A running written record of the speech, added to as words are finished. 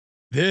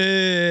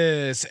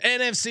This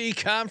NFC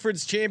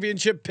Conference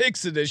Championship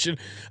Picks edition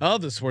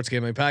of the Sports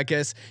Gambling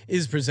Podcast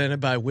is presented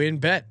by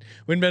WynnBET.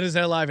 WynnBET is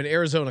now live in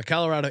Arizona,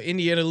 Colorado,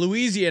 Indiana,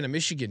 Louisiana,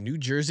 Michigan, New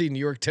Jersey, New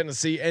York,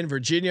 Tennessee, and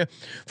Virginia.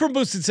 From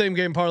boosted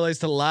same-game parlays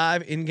to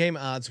live in-game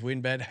odds,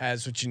 WynnBET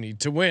has what you need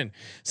to win.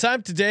 Sign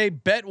up today,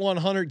 bet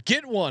 100,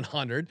 get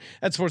 100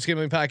 at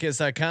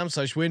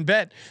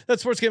sportsgamblingpodcast.com/WynnBET.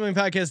 That's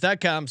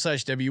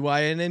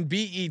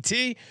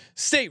sportsgamblingpodcast.com/WYNNBET.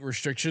 State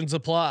restrictions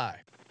apply.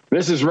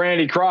 This is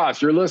Randy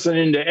Cross. You're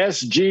listening to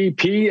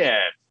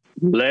SGPN.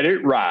 Let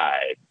it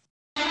ride.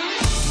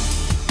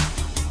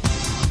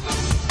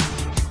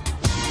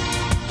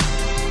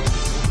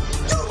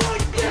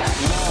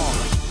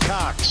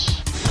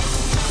 Cox.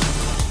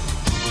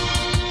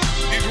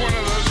 He's one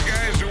of those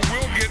guys who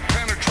will get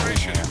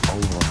penetration.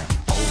 Over.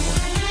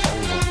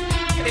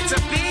 It's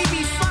a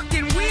baby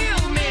fucking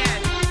wheel,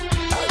 man.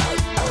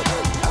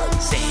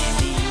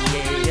 San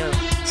Diego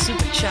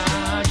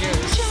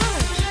Superchargers.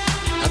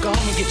 Now go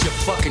home and get your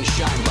fucking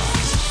shine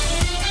box.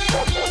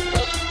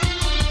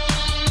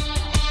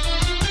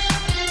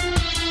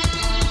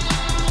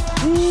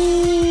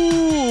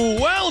 Ooh,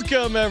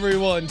 welcome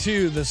everyone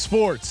to the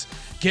Sports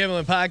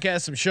Gambling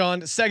Podcast. I'm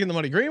Sean, second the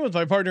money green with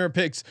my partner at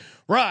picks,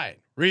 Ryan,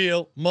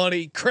 Real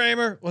Money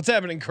Kramer. What's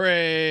happening,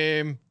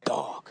 Kramer?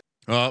 Dog.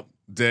 Up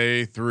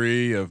day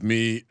 3 of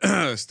me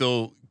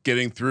still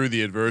getting through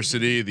the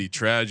adversity, the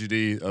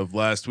tragedy of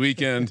last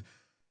weekend.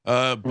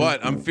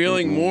 But I'm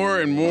feeling more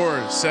and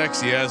more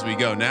sexy as we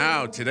go.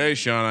 Now today,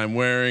 Sean, I'm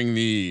wearing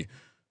the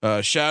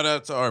shout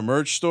out to our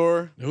merch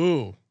store.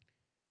 Ooh,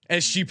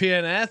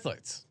 SGPN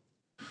athletes.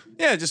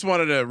 Yeah, just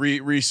wanted to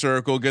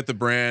recircle, get the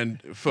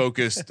brand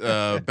focused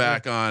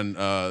back on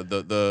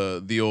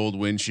the old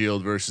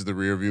windshield versus the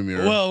rear view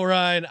mirror. Well,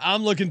 Ryan,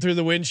 I'm looking through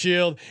the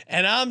windshield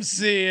and I'm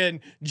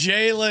seeing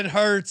Jalen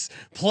Hurts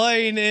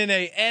playing in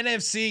a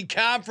NFC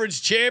Conference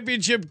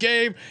Championship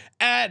game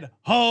at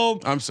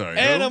home. I'm sorry,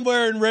 and who? I'm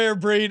wearing rare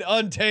breed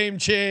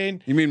untamed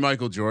chain. You mean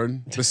Michael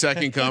Jordan, the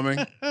second coming,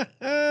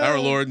 our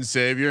Lord and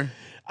Savior?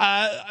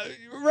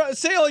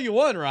 Say all you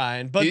want,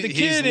 Ryan, but the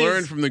kid he's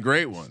learned from the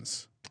great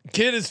ones.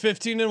 Kid is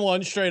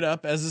 15-1 straight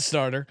up as a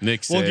starter.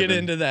 Nick We'll get Saban.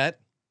 into that.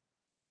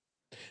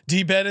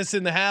 D Bettis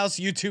in the house,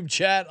 YouTube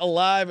chat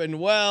alive and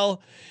well.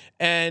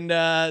 And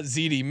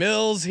ZD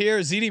Mills here.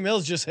 ZD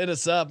Mills just hit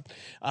us up.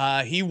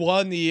 He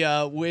won the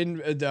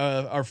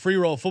our free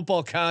roll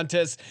football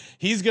contest.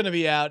 He's going to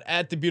be out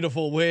at the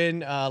beautiful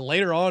Wynn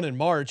later on in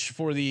March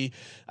for the,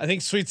 I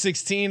think, Sweet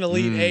 16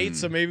 Elite 8.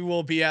 So maybe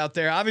we'll be out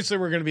there. Obviously,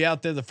 we're going to be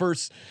out there the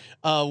first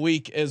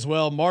week as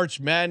well. March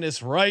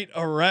Madness right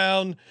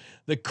around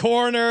the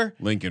corner.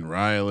 Lincoln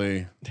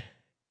Riley.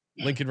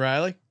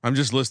 I'm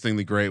just listing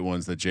the great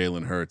ones that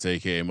Jalen Hurts,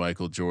 aka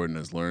Michael Jordan,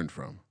 has learned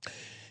from.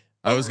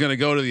 I was gonna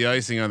go to the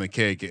icing on the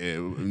cake,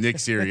 Nick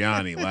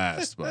Sirianni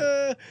last,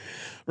 but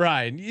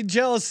Ryan,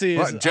 jealousy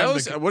is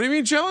jealousy. What do you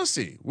mean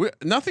jealousy?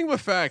 Nothing but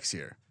facts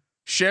here.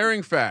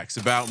 Sharing facts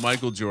about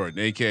Michael Jordan,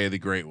 aka the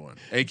great one,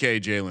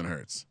 aka Jalen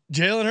Hurts.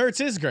 Jalen Hurts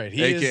is great.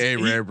 He aka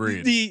is, rare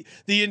breed.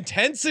 The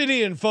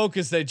intensity and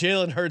focus that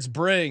Jalen Hurts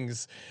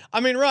brings. I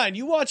mean, Ryan,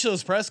 you watch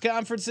those press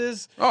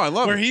conferences. Oh, I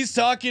love where it. he's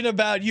talking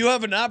about you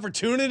have an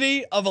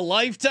opportunity of a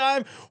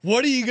lifetime.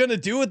 What are you going to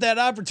do with that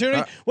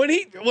opportunity?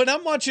 When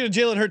I'm watching a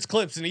Jalen Hurts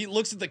clips and he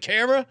looks at the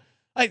camera,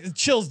 it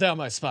chills down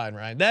my spine,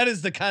 Ryan. That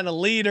is the kind of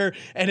leader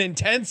and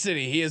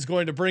intensity he is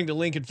going to bring to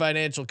Lincoln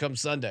Financial come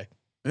Sunday.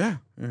 Yeah.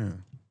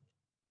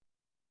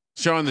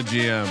 Sean the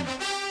GM,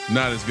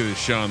 not as good as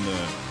Sean the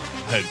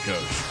head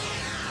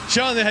coach.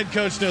 Sean, the head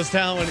coach, knows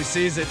talent when he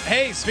sees it.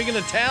 Hey, speaking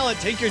of talent,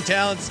 take your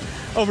talents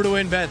over to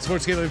WynnBET,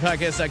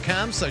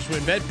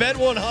 sportsgamblingpodcast.com/WynnBET. Bet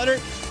 100,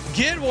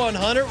 get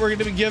 100. We're going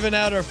to be giving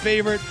out our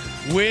favorite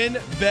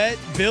WynnBET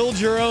build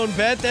your own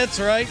bet. That's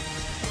right.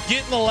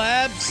 Get in the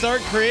lab,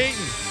 start creating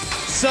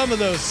some of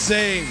those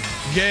same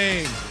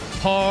game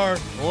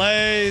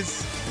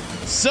parlays.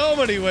 So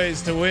many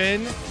ways to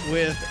win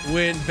with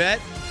WynnBET.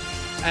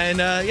 And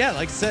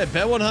like I said,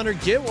 bet 100,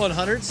 get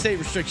 100. State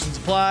restrictions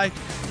apply.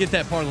 Get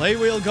that parlay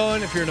wheel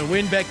going. If you're in a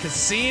WynnBET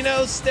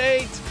casino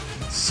state,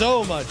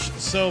 so much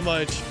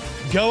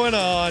going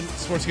on.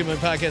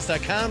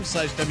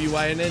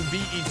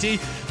 sportsgamblingpodcast.com/WYNNBET.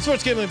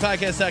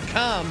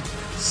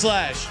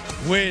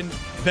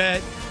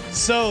 sportsgamblingpodcast.com/WynnBET.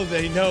 So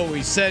they know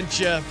we sent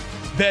you.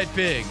 Bet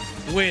big,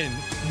 win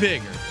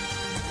bigger.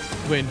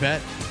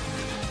 WynnBET.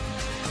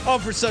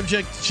 Offer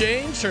subject to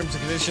change. Terms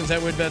and conditions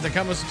at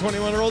WynnBET.com. Must be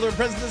 21 or older and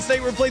present in the state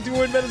where playthrough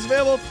WynnBET is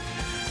available.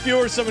 If you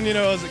or someone you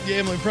know has a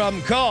gambling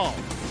problem, call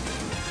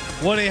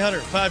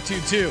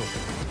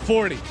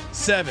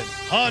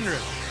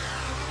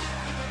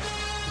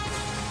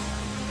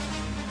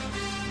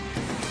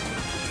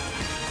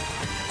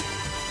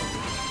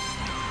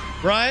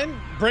Ryan,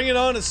 bringing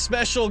on a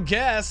special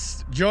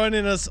guest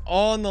joining us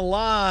on the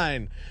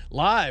line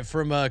live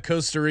from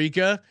Costa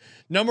Rica.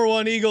 Number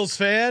one Eagles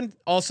fan,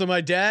 also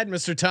my dad,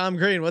 Mr. Tom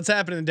Green. What's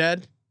happening,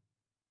 Dad?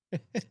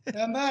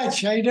 Not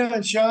much. How you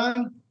doing,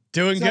 Sean?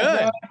 Doing What's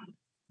good. up,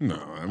 No,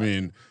 I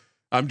mean,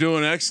 I'm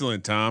doing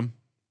excellent, Tom.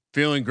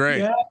 Feeling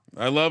great. Yeah.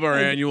 I love our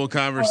annual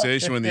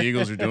conversation when the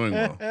Eagles are doing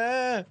well.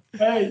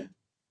 Hey,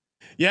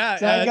 Yeah,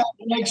 so I got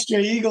an extra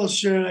Eagles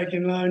shirt I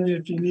can loan you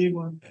if you need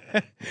one.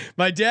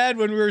 my dad,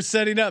 when we were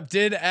setting up,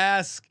 did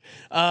ask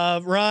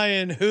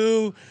Ryan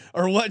who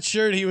or what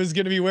shirt he was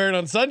going to be wearing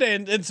on Sunday,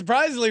 and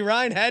surprisingly,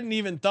 Ryan hadn't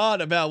even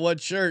thought about what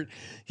shirt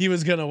he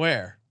was going to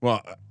wear.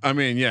 Well, I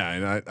mean, yeah,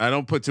 and I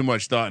don't put too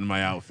much thought in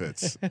my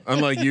outfits,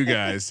 unlike you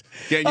guys.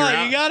 Getting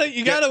your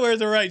You gotta wear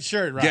the right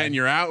shirt, Ryan. getting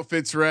your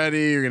outfits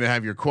ready. You're gonna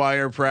have your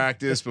choir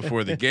practice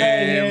before the Hey,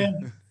 game.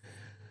 man.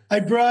 I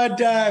brought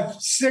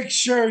 6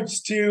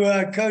 shirts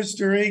to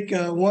Costa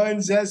Rica.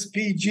 One's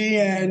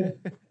SPGN,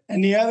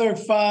 and the other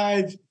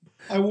 5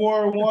 I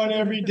wore one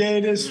every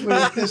day this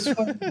week. This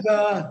one's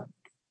the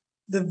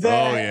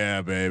vet. Oh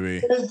yeah,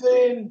 baby.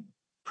 Prison,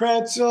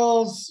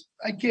 pretzels.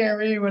 I can't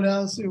read what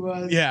else it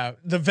was. Yeah,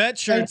 the vet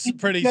shirt's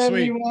pretty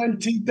sweet. 1971,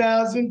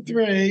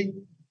 2003.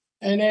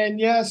 And then,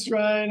 yes,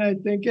 Ryan, I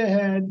think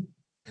ahead.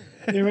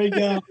 Here we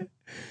go.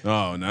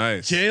 Oh,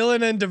 nice.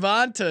 Jalen and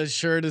Devonta's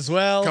shirt as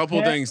well.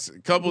 Couple things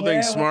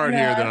smart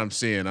here that I'm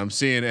seeing. I'm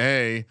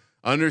seeing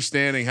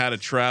understanding how to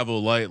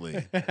travel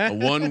lightly. A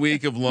 1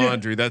 week of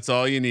laundry, that's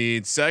all you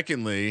need.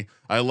 Secondly,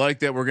 I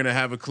like that we're gonna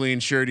have a clean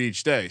shirt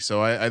each day.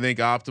 So I think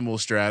optimal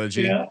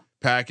strategy. Yeah.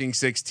 Packing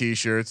 6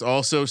 t-shirts.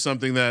 Also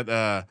something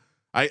that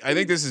I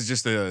think this is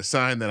just a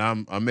sign that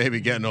I'm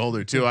maybe getting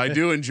older too. I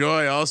do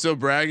enjoy also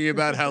bragging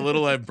about how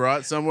little I've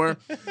brought somewhere.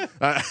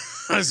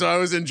 So I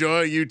was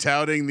enjoying you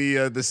touting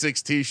the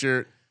 6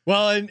 t-shirt.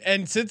 Well,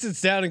 and since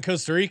it's down in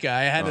Costa Rica,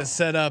 I had to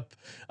set up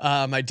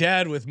my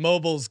dad with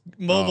mobile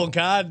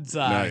God's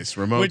Eye, nice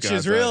remote, which God's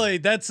is really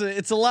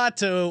it's a lot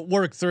to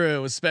work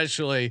through,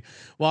 especially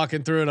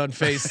walking through it on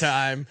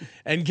FaceTime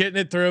and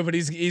getting it through. But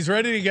he's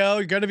ready to go.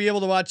 You're going to be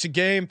able to watch the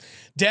game.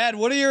 Dad,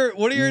 what are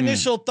your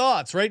initial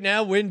thoughts right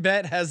now?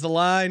 WinBet has the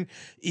line: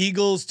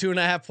 Eagles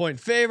 2.5 point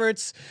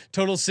favorites,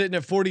 total sitting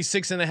at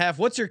 46.5.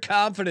 What's your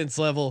confidence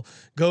level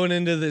going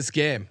into this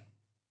game?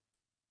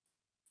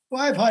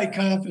 Well, I have high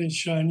confidence,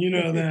 Sean. You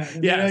know that. I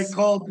mean, Yes. I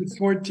called the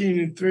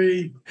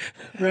 14-3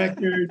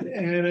 record,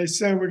 and I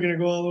said we're going to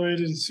go all the way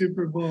to the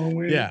Super Bowl and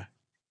win. Yeah. Of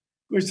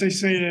course, they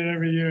say that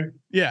every year.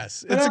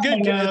 Yes, But it's a I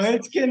good don't know. game.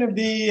 It's going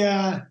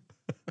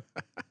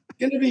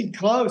to be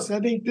close. I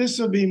think this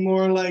will be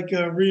more like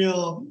a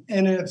real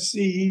NFC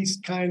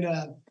East kind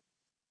of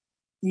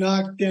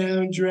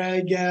knockdown,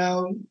 drag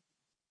out.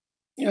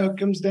 You know, it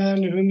comes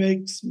down to who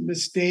makes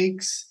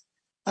mistakes.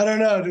 I don't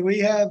know. Do we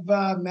have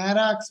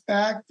Maddox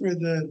back for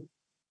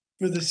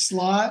the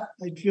slot?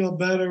 I'd feel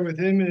better with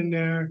him in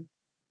there.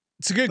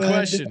 It's a good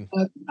question.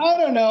 I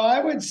don't know. I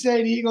would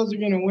say the Eagles are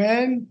going to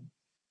win,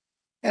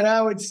 and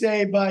I would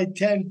say by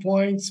 10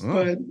 points.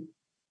 But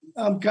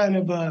I'm kind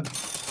of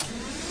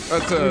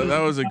That's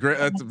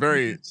a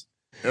very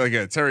like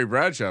a Terry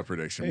Bradshaw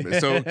prediction.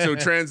 So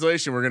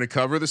translation, we're going to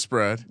cover the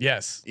spread.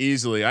 Yes,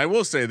 Easily. I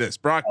will say this: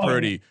 Brock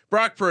Purdy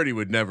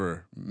would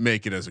never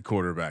make it as a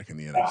quarterback in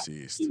the NFC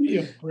East. give me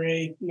a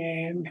break,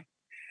 man.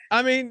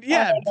 I mean,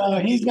 yeah,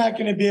 He's not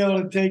going to be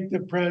able to take the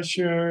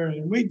pressure.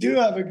 And we do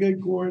have a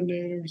good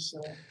coordinator, so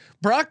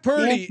Brock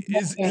Purdy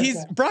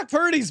Yeah. Brock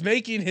Purdy's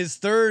making his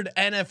 3rd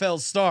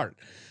NFL start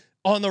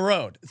on the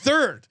road.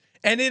 3rd.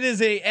 And it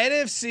is a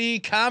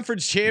NFC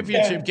conference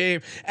championship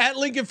game at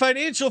Lincoln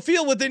Financial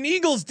Field with an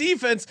Eagles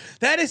defense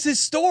that is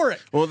historic.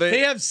 Well, they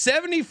have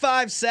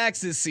 75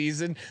 sacks this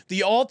season.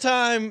 The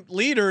all-time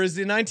leader is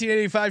the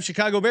 1985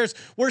 Chicago Bears.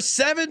 We're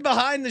 7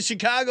 behind the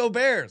Chicago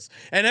Bears.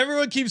 And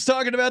everyone keeps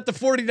talking about the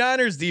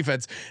 49ers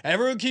defense.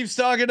 Everyone keeps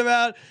talking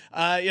about,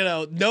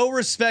 no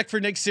respect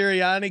for Nick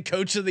Sirianni,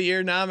 Coach of the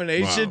Year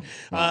nomination.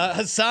 Wow.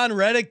 Hassan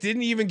Reddick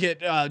didn't even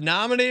get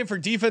nominated for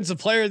Defensive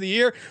Player of the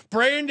Year.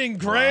 Brandon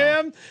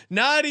Graham,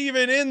 not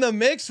even in the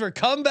mix for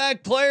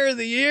Comeback Player of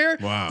the Year.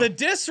 Wow. The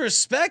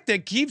disrespect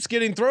that keeps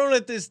getting thrown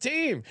at this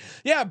team.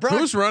 Yeah, Brock.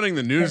 Who's running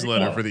the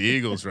newsletter for the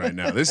Eagles right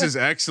now? This is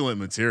excellent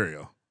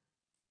material.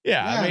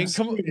 Yeah, I mean, I'm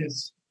come on.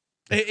 serious.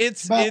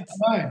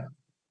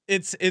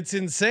 It's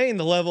insane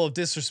the level of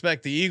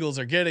disrespect the Eagles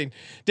are getting.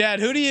 Dad,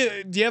 do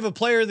you have a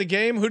player of the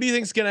game? Who do you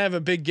think is going to have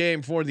a big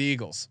game for the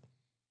Eagles?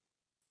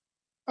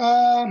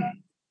 I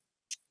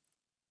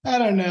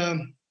don't know.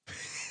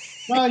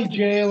 Probably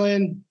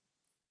Jalen.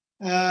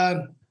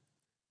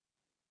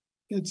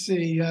 Let's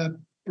see,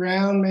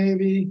 Brown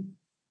maybe.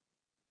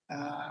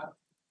 I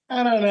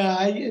don't know.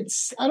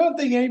 I don't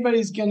think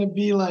anybody's going to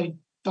be like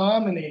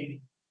dominating,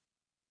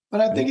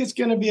 but I think it's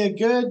going to be a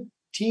good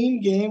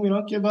team game. We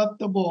don't give up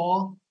the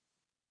ball.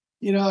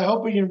 I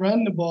hope we can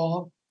run the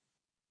ball.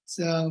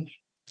 So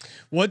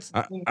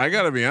I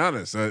got to be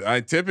honest.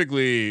 I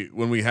typically,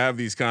 when we have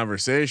these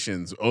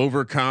conversations,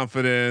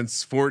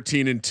 overconfidence,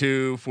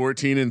 14-2,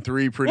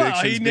 14-3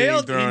 predictions. Well, he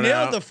nailed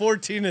the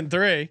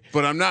 14-3.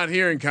 But I'm not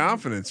hearing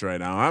confidence right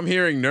now. I'm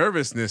hearing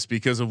nervousness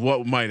because of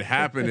what might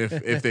happen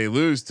if they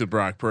lose to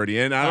Brock Purdy.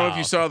 And I don't know if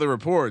you saw the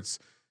reports.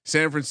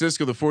 San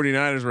Francisco, the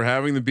 49ers were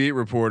having the beat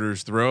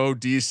reporters throw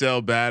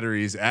D-cell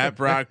batteries at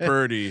Brock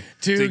Purdy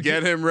to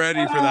get him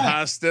ready for the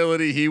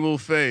hostility he will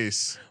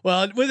face.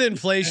 Well, with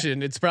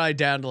inflation, it's probably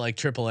down to like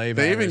AAA.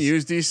 They even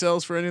use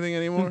D-cells for anything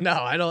anymore? No,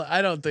 I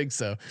don't think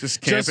so.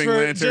 Just camping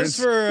lanterns.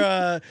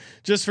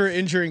 Just for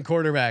injuring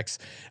quarterbacks.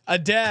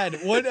 Dad,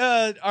 what?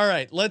 All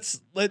right,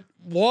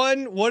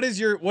 what is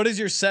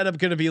your setup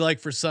going to be like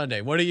for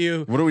Sunday? What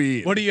do we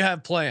eat? What do you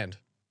have planned?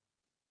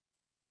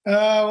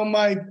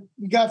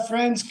 We got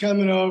friends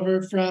coming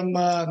over from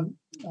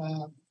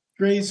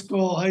grade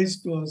school, high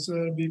school, so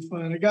it'll be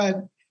fun. I got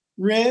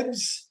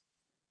ribs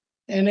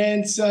and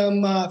then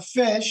some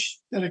fish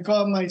that I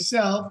caught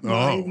myself,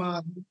 my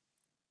mom,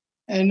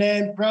 and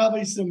then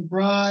probably some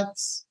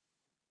brats.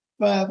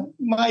 But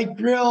my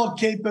grill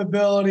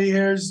capability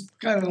here is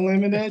kind of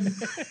limited.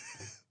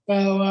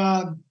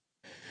 So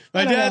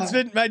my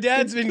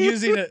dad's been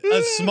using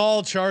a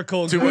small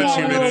charcoal Too grill. much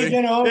humidity.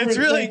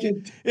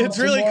 It's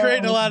really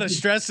creating a lot of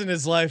stress in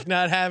his life,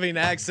 not having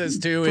access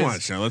to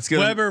his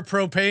Weber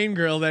propane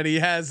grill that he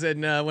has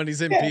when he's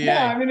in PA.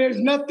 Yeah, I mean,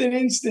 there's nothing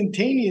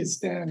instantaneous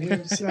down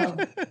here. So,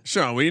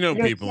 Sean, we know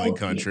people in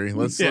country.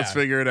 Let's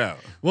figure it out.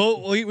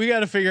 Well, we got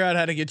to figure out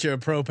how to get you a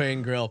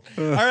propane grill.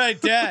 All right,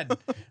 Dad.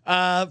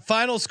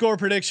 Final score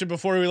prediction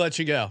before we let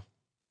you go.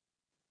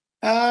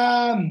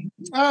 All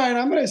right,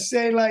 I'm gonna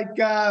say like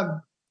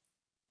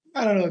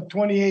I don't know,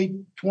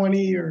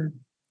 28-20 or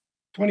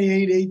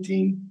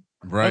 28-18.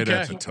 Right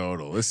at the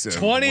total. This is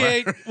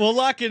 28. We'll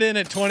lock it in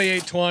at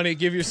 28-20.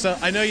 Give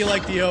yourself. I know you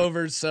like the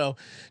overs, so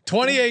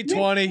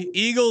 28-20.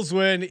 Eagles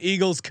win.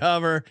 Eagles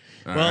cover.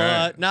 All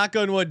well, right. knock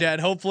on wood,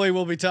 Dad. Hopefully,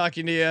 we'll be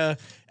talking to you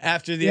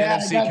after the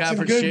NFC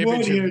Conference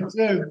Championship.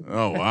 Too.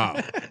 Oh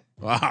wow,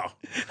 wow.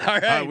 All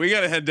right, we got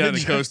to head down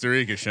to Costa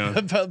Rica,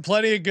 Sean.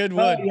 Plenty of good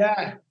wood. Oh,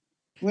 yeah,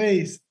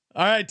 please.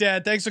 All right,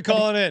 Dad. Thanks for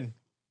calling in.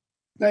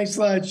 Thanks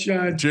a lot,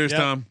 Sean. Cheers,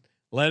 Tom.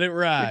 Let it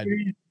ride.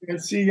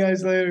 See you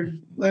guys later.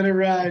 Let it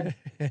ride.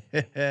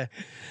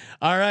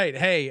 All right.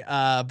 Hey,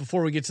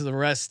 before we get to the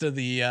rest of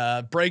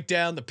the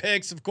breakdown, the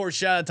picks, of course,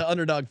 shout out to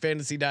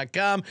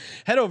underdogfantasy.com.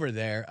 Head over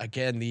there.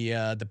 Again,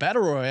 the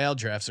Battle Royale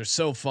drafts are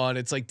so fun.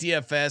 It's like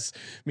DFS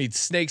meets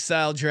snake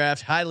style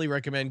draft. Highly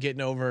recommend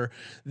getting over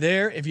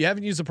there. If you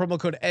haven't used the promo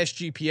code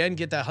SGPN,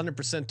 get that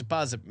 100%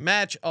 deposit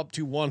match up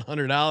to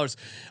 $100.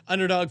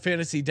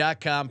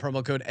 Underdogfantasy.com,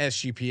 promo code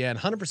SGPN,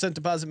 100%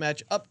 deposit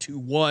match up to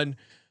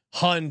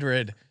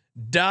 $100.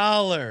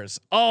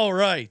 All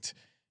right.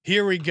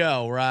 Here we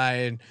go,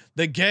 Ryan.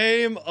 The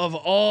game of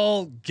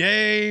all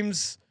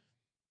games.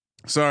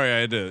 Sorry, I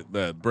had to.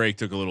 The break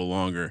took a little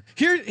longer.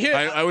 Here.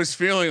 I was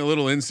feeling a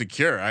little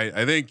insecure.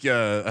 I think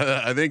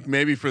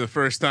maybe for the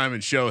first time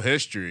in show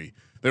history,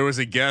 there was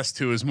a guest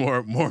who was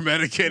more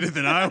medicated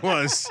than I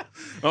was.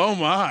 Oh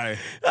my!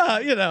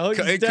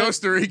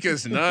 Costa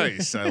Rica's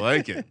nice. I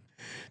like it.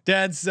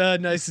 Dad's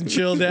nice and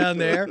chill down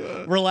there,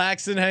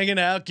 relaxing, hanging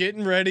out,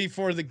 getting ready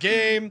for the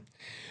game.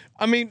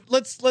 I mean,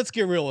 let's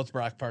get real with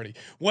Brock Purdy.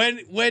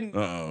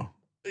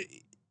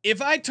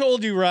 If I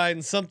told you,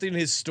 Ryan, something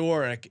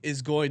historic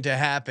is going to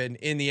happen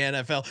in the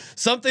NFL,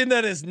 something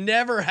that has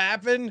never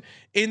happened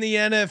in the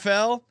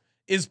NFL,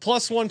 is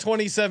plus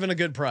 127 a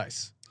good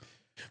price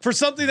for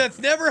something that's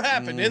never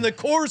happened in the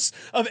course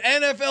of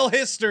NFL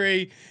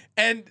history?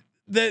 And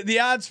the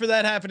odds for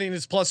that happening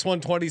is plus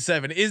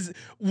 127.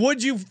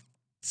 Would you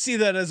see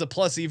that as a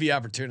plus EV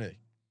opportunity?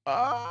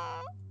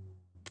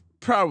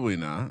 Probably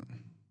not.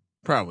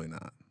 Probably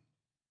not.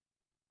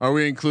 Are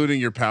we including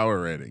your power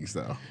ratings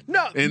though?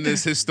 No, in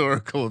this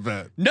historical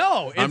event.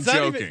 No, I'm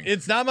joking.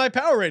 It's not my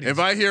power ratings. If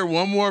I hear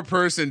one more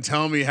person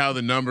tell me how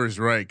the number's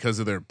right because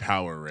of their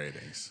power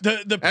ratings,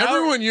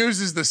 everyone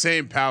uses the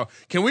same power.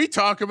 Can we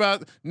talk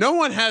about? No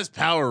one has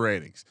power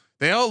ratings.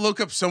 They all look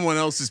up someone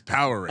else's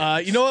power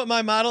ratings. You know what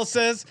my model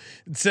says?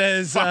 It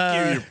says, "Fuck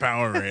you, your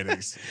power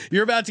ratings."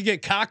 You're about to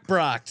get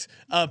cockbrocked,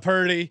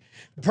 Purdy.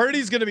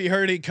 Purdy's going to be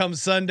hurting come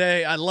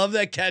Sunday. I love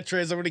that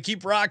catchphrase. I'm going to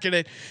keep rocking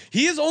it.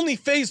 He has only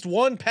faced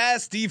one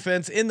pass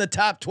defense in the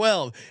top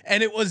 12,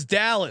 and it was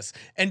Dallas.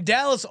 And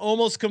Dallas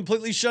almost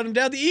completely shut him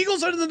down. The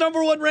Eagles are the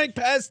number 1 ranked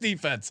pass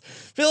defense.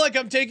 Feel like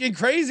I'm taking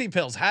crazy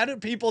pills. How do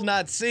people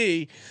not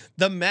see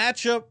the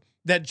matchup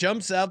that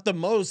jumps out the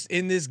most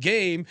in this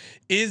game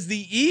is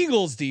the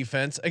Eagles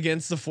defense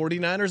against the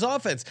 49ers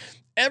offense?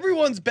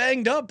 Everyone's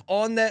banged up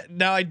on that.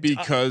 Now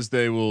because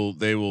they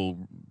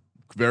will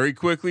very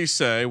quickly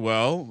say,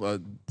 well,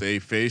 they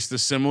faced a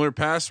similar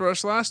pass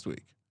rush last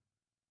week.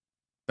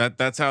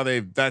 That's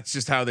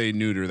just how they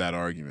neuter that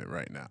argument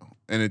right now.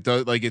 And it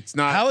does, like, it's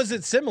not. How is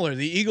it similar?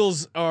 The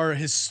Eagles are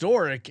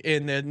historic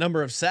in the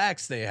number of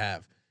sacks they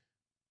have.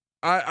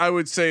 I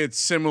would say it's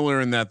similar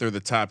in that they're the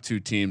top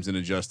 2 teams in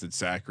adjusted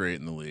sack rate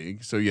in the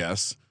league. So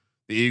yes,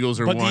 the Eagles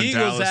are 1,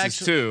 Dallas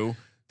is 2.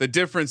 The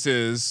difference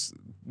is,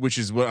 which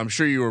is what I'm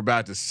sure you were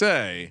about to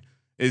say,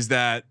 is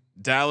that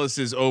Dallas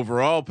has an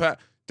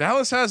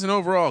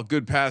overall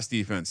good pass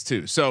defense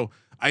too. So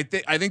I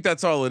think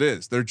that's all it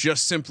is. They're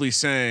just simply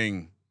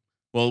saying,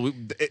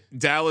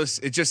 Dallas,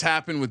 it just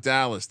happened with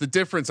Dallas. The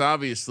difference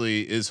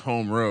obviously is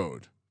home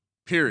road.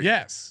 Period.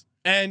 Yes.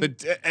 And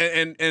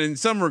And in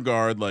some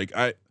regard, like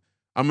I'm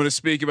going to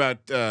speak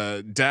about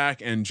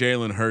Dak and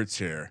Jalen Hurts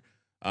here,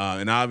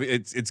 and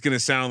it's going to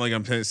sound like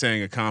I'm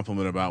saying a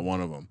compliment about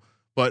one of them,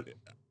 but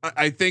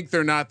I think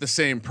they're not the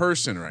same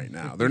person right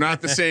now. They're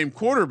not the same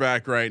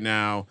quarterback right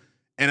now,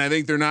 and I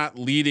think they're not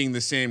leading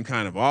the same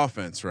kind of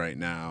offense right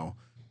now.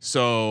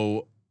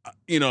 So,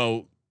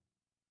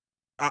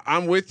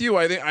 I'm with you.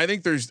 I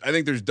think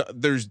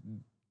there's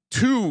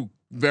two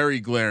very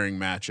glaring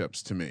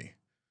matchups to me.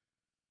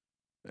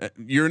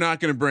 You're not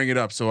going to bring it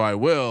up, so I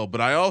will.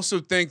 But I also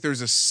think there's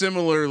a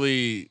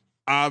similarly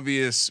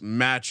obvious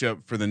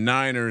matchup for the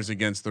Niners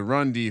against the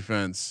run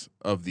defense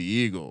of the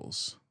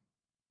Eagles.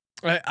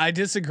 I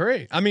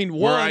disagree. I mean,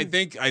 where I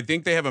think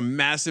they have a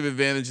massive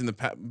advantage in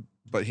the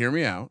but hear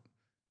me out.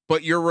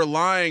 But you're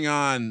relying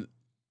on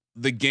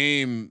the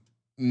game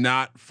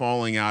not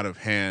falling out of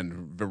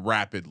hand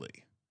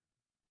rapidly,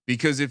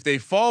 because if they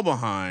fall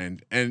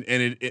behind and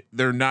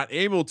they're not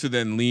able to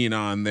then lean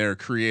on their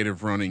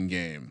creative running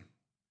game,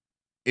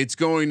 it's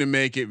going to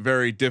make it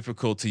very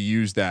difficult to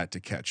use that to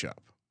catch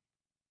up.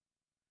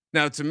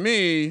 Now, to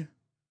me,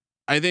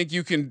 I think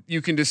you can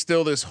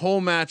distill this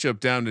whole matchup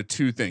down to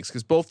two things,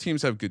 because both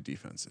teams have good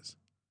defenses.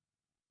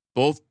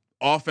 Both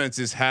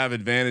offenses have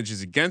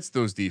advantages against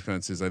those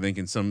defenses, I think,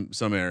 in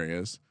some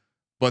areas,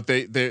 but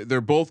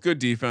they're both good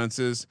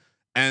defenses,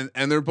 and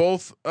they're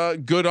both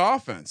good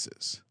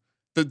offenses.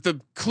 The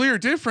clear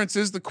difference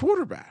is the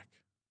quarterback,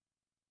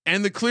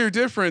 and the clear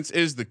difference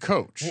is the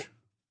coach.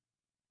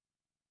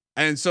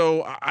 And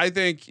so I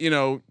think,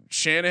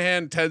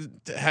 Shanahan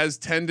has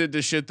tended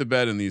to shit the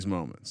bed in these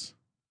moments.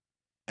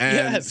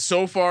 And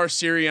so far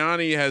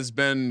Sirianni has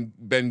been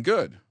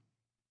good.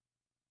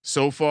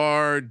 So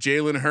far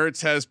Jalen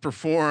Hurts has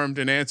performed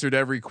and answered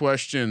every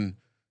question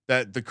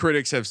that the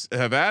critics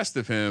have asked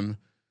of him,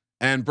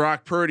 and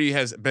Brock Purdy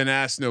has been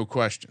asked no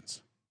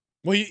questions.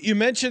 Well, you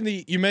mentioned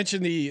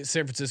the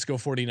San Francisco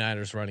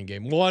 49ers running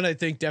game. One, I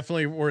think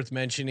definitely worth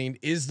mentioning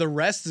is the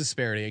rest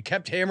disparity. I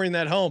kept hammering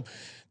that home.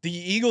 The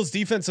Eagles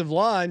defensive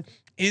line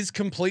is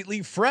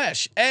completely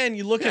fresh, and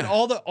you look at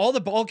all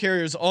the ball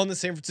carriers on the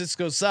San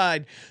Francisco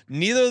side.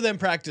 Neither of them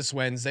practiced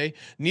Wednesday.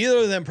 Neither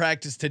of them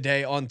practiced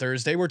today on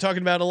Thursday. We're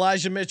talking about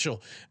Elijah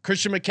Mitchell,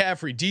 Christian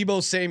McCaffrey,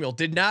 Deebo Samuel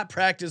did not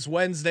practice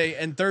Wednesday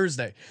and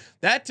Thursday.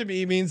 That to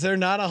me means they're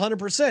not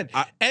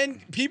 100%.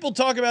 And people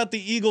talk about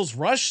the Eagles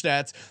rush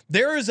stats.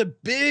 There is a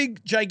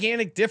big,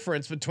 gigantic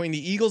difference between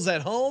the Eagles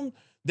at home,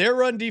 their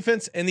run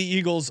defense, and the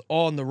Eagles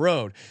on the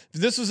road.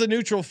 If this was a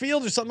neutral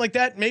field or something like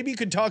that, maybe you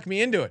could talk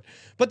me into it.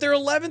 But they're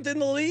 11th in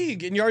the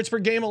league in yards per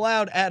game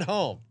allowed at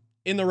home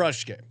in the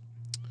rush game.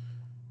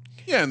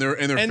 Yeah, and they're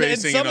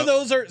facing some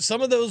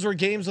of those were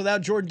games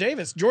without Jordan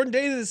Davis. Jordan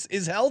Davis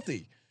is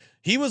healthy.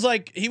 He was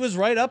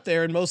right up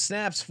there in most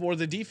snaps for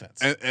the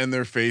defense. And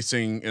they're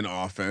facing an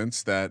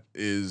offense that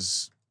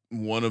is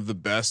one of the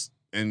best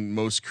and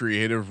most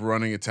creative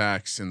running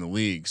attacks in the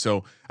league.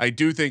 So I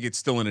do think it's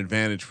still an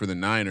advantage for the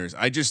Niners.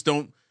 I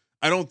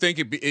don't think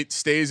it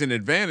stays an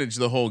advantage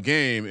the whole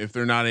game if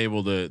they're not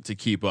able to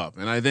keep up.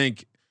 And I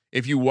think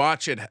if you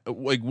watch it,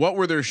 like, what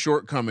were their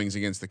shortcomings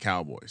against the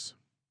Cowboys?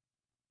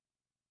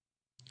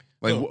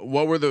 Like,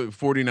 what were the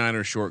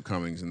 49ers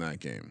shortcomings in that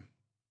game?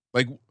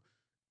 Like,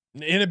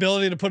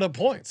 inability to put up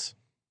points.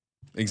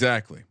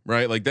 Exactly.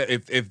 Right. Like that.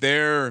 If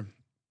they're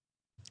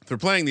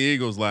playing the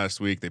Eagles last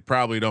week, they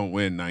probably don't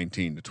win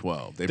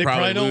 19-12. They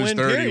probably lose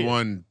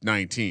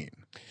 31-19.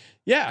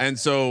 Yeah. And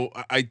so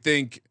I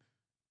think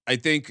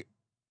that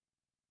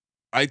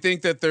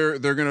they're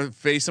going to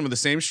face some of the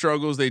same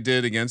struggles they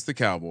did against the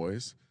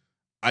Cowboys.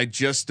 I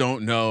just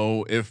don't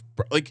know if,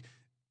 like,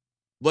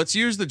 let's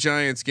use the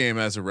Giants game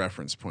as a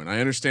reference point. I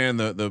understand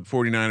the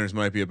 49ers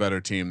might be a better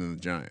team than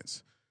the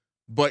Giants,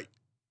 but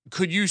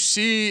could you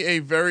see a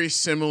very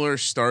similar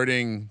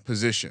starting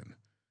position?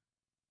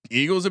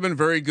 Eagles have been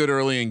very good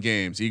early in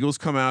games. Eagles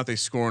come out, they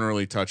score an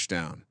early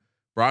touchdown.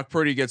 Brock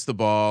Purdy gets the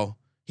ball.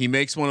 He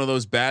makes one of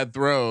those bad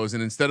throws,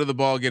 and instead of the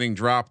ball getting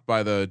dropped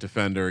by the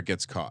defender, it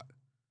gets caught.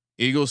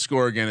 Eagles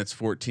score again. It's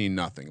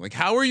 14-0. Like,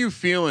 how are you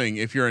feeling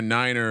if you're a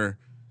Niner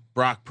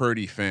Brock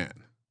Purdy fan?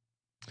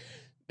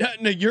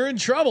 No, you're in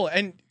trouble,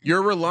 and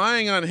you're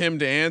relying on him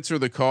to answer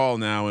the call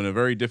now in a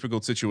very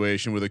difficult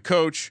situation with a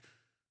coach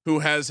who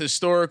has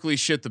historically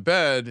shit the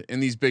bed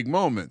in these big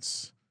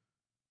moments.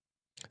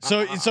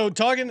 So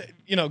talking,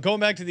 going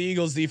back to the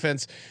Eagles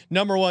defense,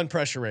 number one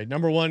pressure rate,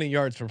 number one in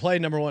yards per play,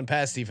 number one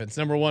pass defense,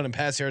 number one in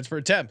pass yards per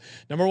attempt,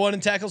 number one in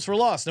tackles for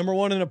loss, number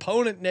one in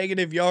opponent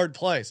negative yard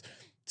plays.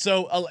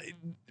 So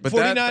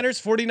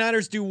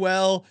 49ers do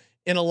well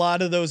in a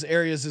lot of those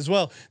areas as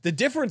well. The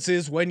difference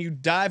is when you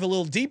dive a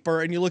little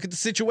deeper and you look at the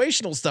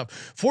situational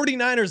stuff.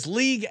 49ers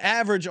league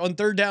average on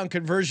third down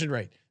conversion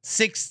rate,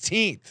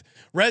 16th.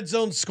 Red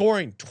zone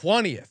scoring,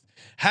 20th.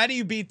 How do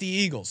you beat the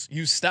Eagles?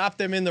 You stop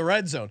them in the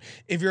red zone.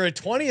 If you're a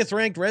 20th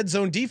ranked red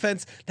zone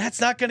defense, that's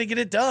not going to get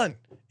it done.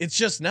 It's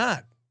just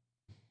not.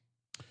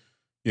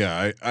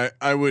 Yeah,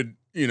 I would,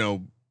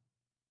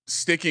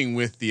 sticking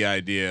with the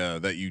idea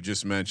that you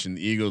just mentioned,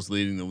 the Eagles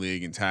leading the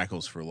league in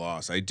tackles for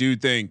loss. I do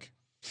think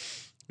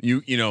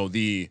you know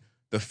the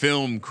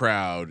film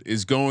crowd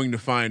is going to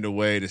find a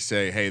way to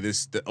say, hey,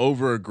 the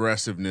over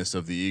aggressiveness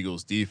of the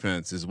Eagles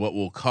defense is what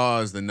will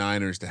cause the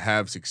Niners to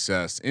have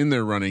success in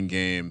their running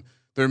game,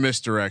 their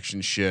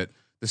misdirection shit,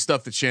 the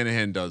stuff that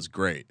Shanahan does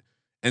great.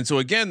 And so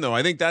again, though,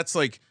 I think that's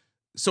like,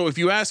 so if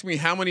you ask me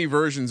how many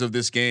versions of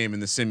this game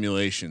in the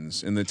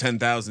simulations, in the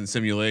 10,000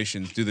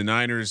 simulations, do the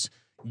Niners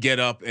get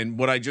up, and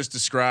what I just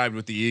described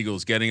with the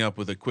Eagles getting up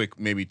with a quick,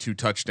 maybe 2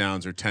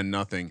 touchdowns or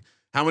 10-0,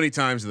 how many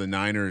times do the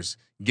Niners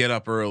get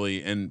up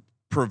early and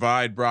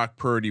provide Brock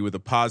Purdy with a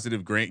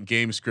positive great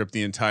game script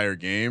the entire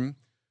game?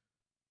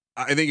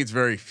 I think it's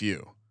very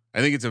few. I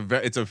think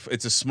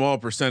it's a small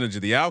percentage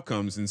of the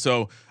outcomes. And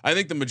so I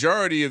think the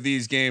majority of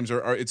these games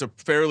are it's a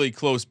fairly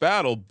close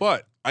battle,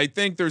 but I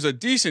think there's a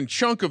decent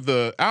chunk of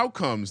the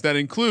outcomes that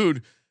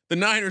include the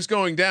Niners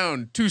going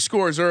down 2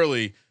 scores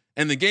early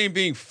and the game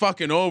being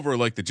fucking over,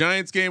 like the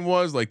Giants game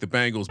was, like the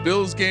Bengals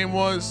Bills game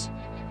was.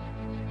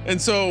 And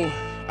so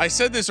I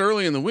said this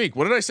early in the week.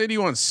 What did I say to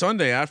you on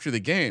Sunday after the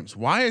games?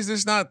 Why is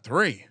this not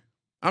 3?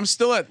 I'm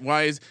still at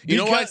why is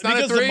know why it's not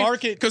at 3? The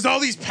market, because all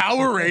these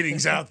power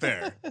ratings out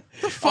there.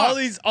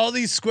 all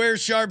these square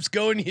sharps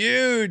going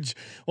huge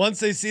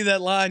once they see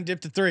that line dip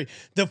to 3.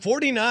 The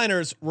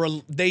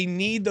 49ers they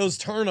need those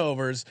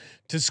turnovers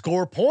to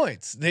score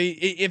points.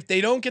 If they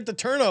don't get the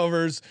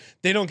turnovers,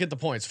 they don't get the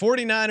points.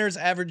 49ers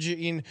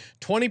averaging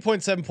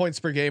 20.7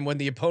 points per game when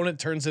the opponent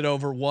turns it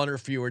over 1 or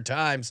fewer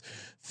times.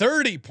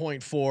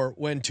 30.4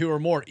 when 2 or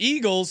more.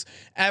 Eagles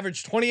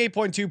average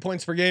 28.2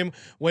 points per game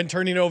when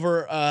turning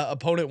over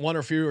opponent 1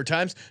 or fewer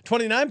times.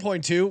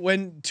 29.2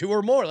 when 2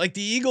 or more. Like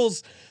the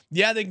Eagles,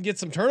 yeah, they can get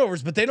some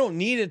turnovers, but they don't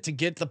need it to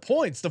get the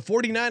points. The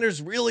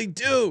 49ers really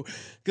do,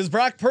 because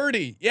Brock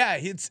Purdy, yeah,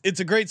 it's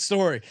a great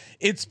story.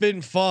 It's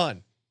been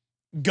fun.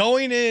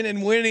 Going in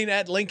and winning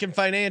at Lincoln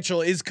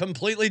Financial is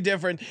completely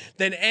different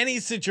than any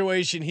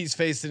situation he's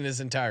faced in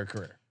his entire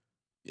career.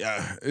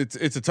 Yeah, it's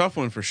a tough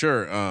one for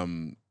sure.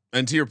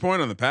 And to your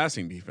point on the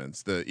passing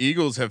defense, the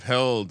Eagles have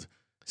held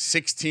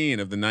 16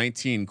 of the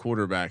 19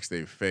 quarterbacks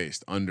they've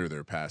faced under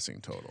their passing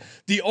total.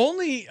 The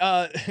only,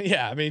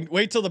 I mean,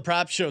 wait till the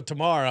prop show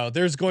tomorrow.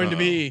 There's going to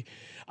be,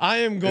 I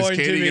am going Is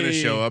Katie to be going to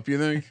show up. You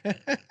think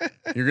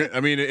you're gonna? I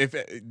mean, if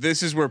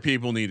this is where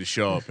people need to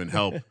show up and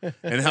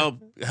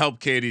help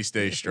Katie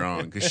stay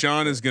strong, because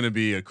Sean is going to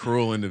be a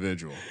cruel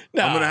individual.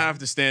 No. I'm going to have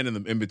to stand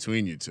in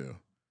between you two.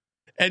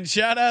 And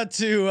shout out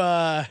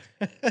to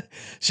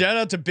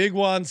Big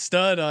Juan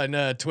Stud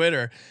on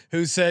Twitter,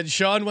 who said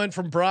Sean went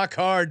from Brock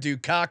Hard to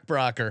Cock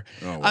Brocker.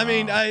 Oh, wow. I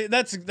mean,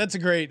 that's a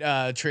great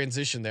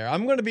transition there.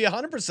 I'm going to be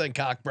 100%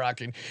 cock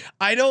brocking.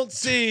 I don't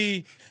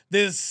see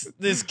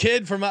this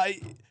kid from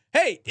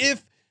hey,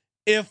 if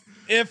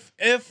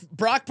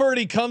Brock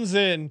Purdy comes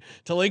in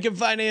to Lincoln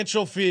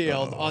Financial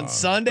Field on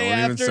Sunday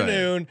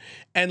afternoon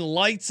and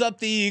lights up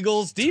the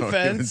Eagles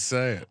defense,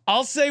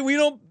 I'll say we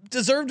don't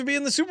deserve to be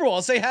in the Super Bowl.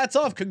 I'll say hats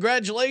off.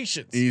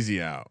 Congratulations.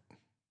 Easy out.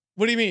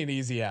 What do you mean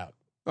easy out?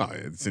 Oh,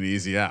 it's an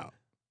easy out.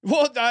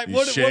 What else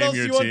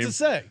do you want to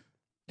say?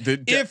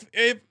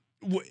 I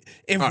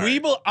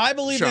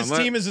believe Sean, this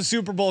team is a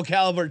Super Bowl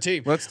caliber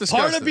team. Let's discuss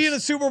Part of being a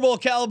Super Bowl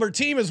caliber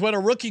team is when a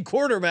rookie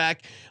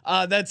quarterback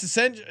that's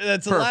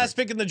the last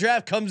pick in the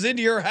draft comes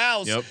into your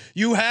house. Yep.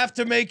 You have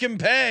to make him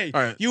pay.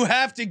 Right. You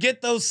have to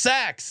get those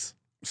sacks.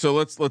 So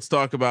let's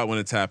talk about when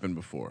it's happened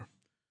before.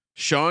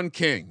 Sean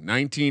King,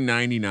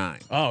 1999.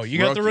 Oh, you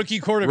got the rookie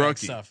quarterback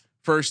stuff.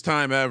 First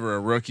time ever a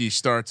rookie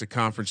starts a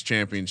conference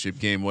championship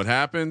game. What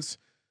happens?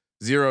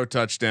 0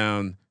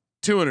 touchdown,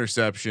 2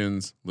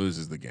 interceptions,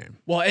 loses the game.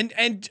 Well,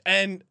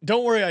 and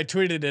don't worry, I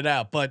tweeted it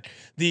out, but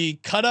the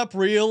cut up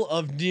reel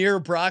of near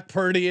Brock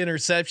Purdy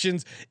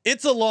interceptions,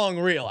 it's a long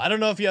reel. I don't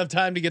know if you have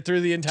time to get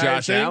through the entire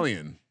Josh thing.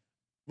 Allen.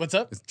 What's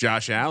up? It's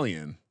Josh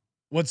Allen.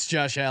 What's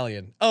Josh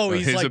Allen? Oh,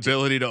 he's his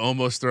ability to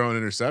almost throw an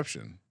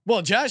interception.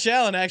 Well, Josh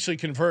Allen actually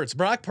converts.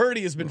 Brock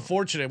Purdy has been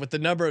fortunate with the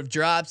number of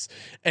drops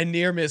and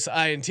near miss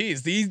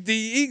INTs. The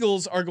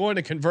Eagles are going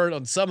to convert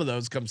on some of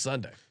those come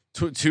Sunday.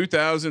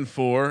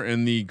 2004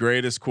 in the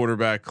greatest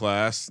quarterback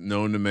class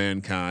known to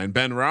mankind,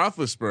 Ben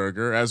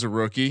Roethlisberger as a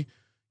rookie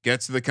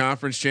gets to the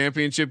conference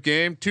championship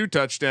game, 2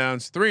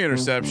 touchdowns, 3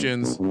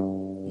 interceptions,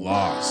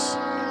 loss.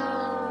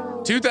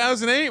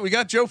 2008, we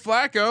got Joe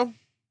Flacco,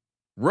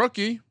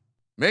 rookie.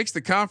 Makes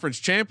the conference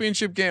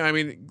championship game. I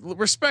mean,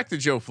 respect to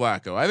Joe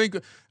Flacco. I think,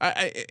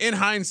 in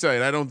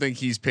hindsight, I don't think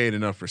he's paid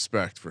enough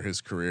respect for his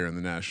career in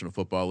the National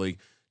Football League.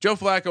 Joe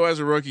Flacco, as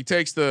a rookie,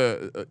 takes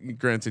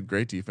granted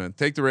great defense,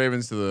 take the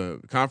Ravens to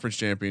the conference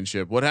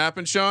championship. What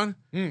happened, Sean?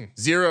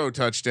 0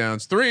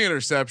 touchdowns, 3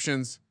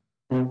 interceptions.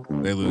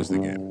 They lose the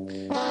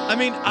game. I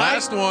mean,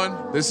 last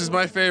one. This is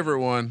my favorite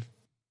one.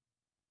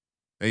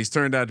 He's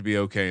turned out to be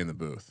okay in the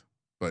booth,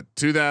 but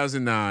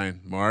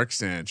 2009, Mark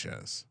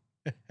Sanchez.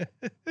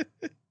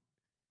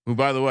 Who,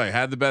 by the way,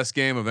 had the best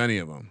game of any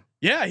of them.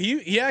 Yeah,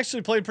 he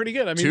actually played pretty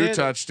good. I mean, 2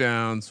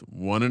 touchdowns,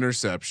 1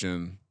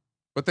 interception,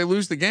 but they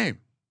lose the game.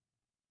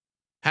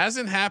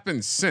 Hasn't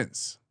happened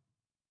since.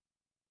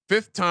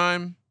 5th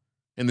time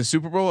in the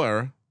Super Bowl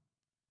era.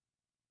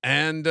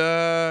 And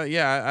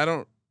I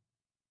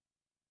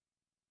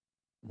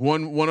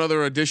One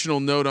other additional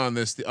note on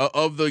this: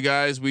 of the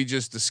guys we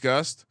just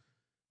discussed,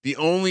 the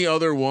only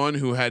other one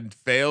who had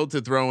failed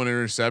to throw an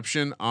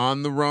interception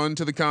on the run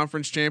to the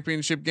conference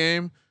championship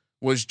game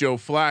was Joe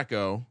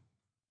Flacco.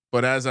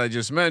 But as I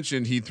just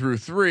mentioned, he threw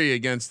 3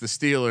 against the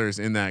Steelers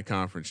in that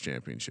conference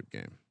championship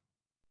game.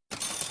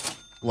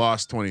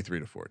 Lost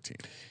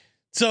 23-14.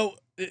 So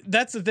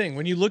that's the thing.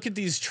 When you look at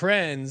these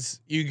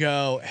trends, you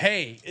go,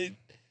 "Hey,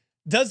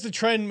 does the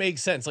trend make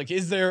sense? Like,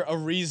 is there a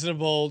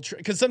reasonable?"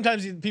 Because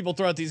sometimes people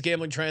throw out these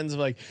gambling trends of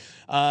like,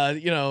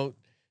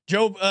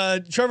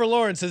 Trevor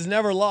Lawrence has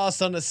never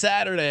lost on a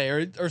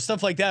Saturday or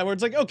stuff like that, where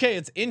it's like, okay,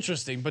 it's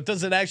interesting, but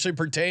does it actually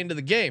pertain to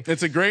the game?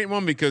 It's a great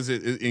one because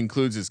it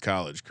includes his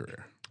college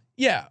career.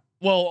 Yeah,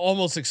 well,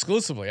 almost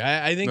exclusively.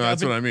 I think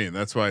that's what I mean.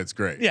 That's why it's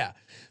great. Yeah,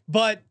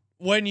 but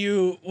when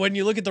you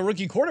look at the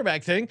rookie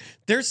quarterback thing,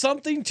 there's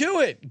something to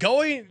it.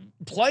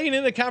 Playing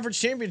in a conference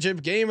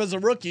championship game as a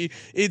rookie,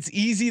 it's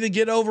easy to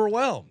get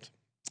overwhelmed.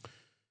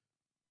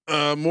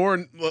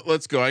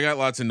 Let's go. I got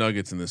lots of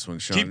nuggets in this one,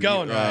 Sean. Keep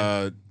going.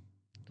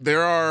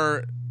 There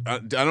are. I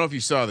don't know if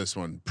you saw this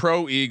one.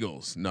 Pro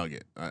Eagles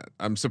nugget.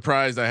 I'm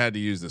surprised I had to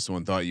use this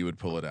one. Thought you would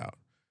pull it out.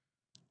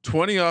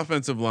 20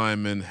 offensive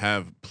linemen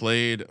have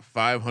played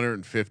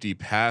 550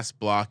 pass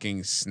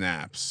blocking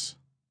snaps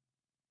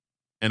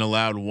and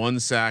allowed 1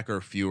 sack or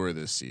fewer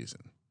this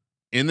season.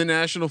 In the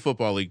National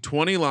Football League,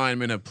 20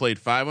 linemen have played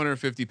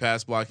 550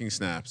 pass blocking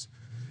snaps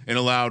and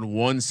allowed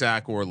 1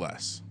 sack or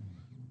less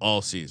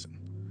all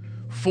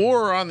season.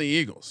 4 are on the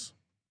Eagles.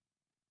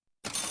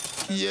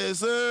 Yes,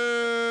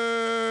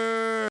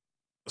 sir.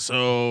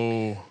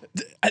 So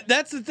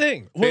that's the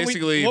thing. When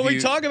we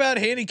talk about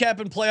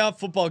handicapping playoff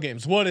football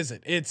games, what is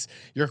it? It's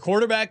your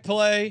quarterback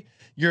play,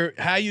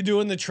 how you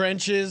do in the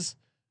trenches.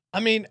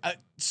 I mean,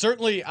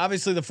 certainly,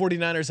 obviously the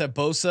 49ers have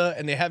Bosa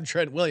and they have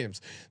Trent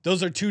Williams.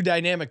 Those are 2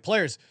 dynamic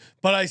players,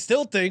 but I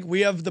still think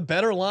we have the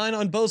better line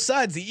on both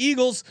sides. The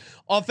Eagles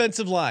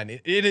offensive line,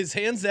 it is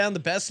hands down the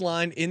best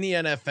line in the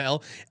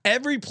NFL.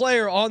 Every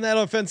player on that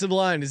offensive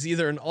line is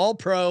either an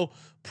All-Pro,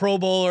 Pro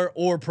Bowler,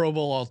 or Pro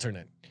Bowl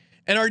alternate.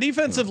 And our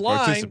defensive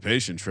line,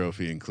 participation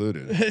trophy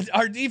included.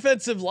 Our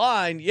defensive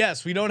line,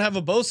 yes, we don't have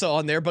a Bosa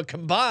on there, but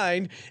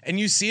combined, and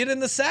you see it in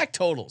the sack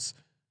totals.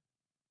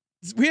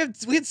 We had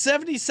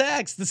 70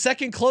 sacks. The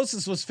second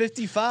closest was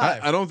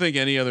 55. I don't think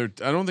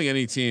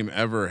any team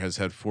ever has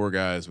had 4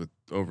 guys with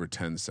over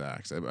 10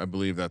 sacks. I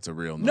believe that's a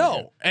real nugget.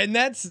 No, and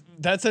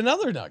that's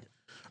another nugget.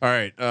 All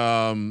right,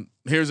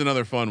 here's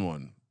another fun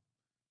one.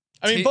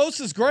 I mean,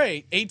 Bosa's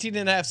great,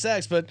 18.5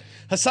 sacks, but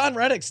Hassan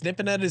Reddick's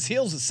nipping at his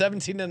heels at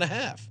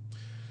 17.5.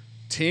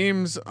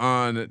 Teams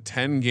on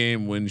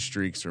 10-game win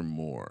streaks or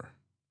more,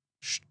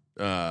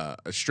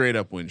 straight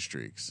up win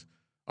streaks,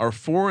 are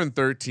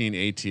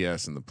 4-13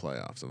 ATS in the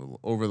playoffs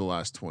over the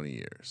last 20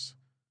 years.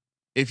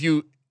 If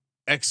you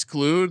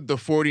exclude the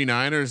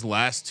 49ers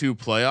last 2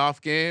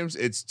 playoff games,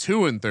 it's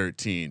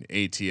 2-13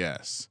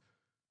 ATS.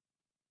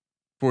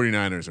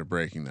 49ers are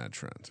breaking that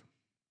trend.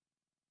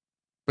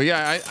 But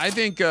yeah, I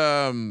think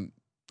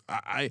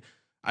I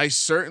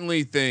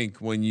certainly think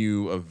when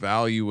you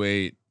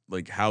evaluate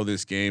like how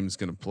this game is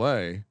going to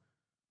play,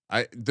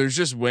 there's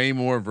just way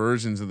more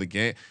versions of the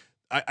game.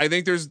 I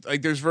think there's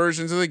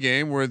versions of the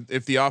game where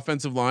if the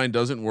offensive line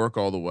doesn't work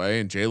all the way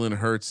and Jalen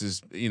Hurts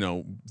is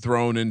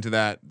thrown into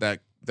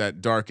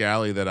that dark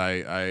alley that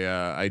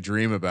I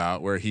dream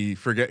about, where he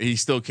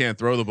still can't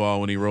throw the ball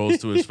when he rolls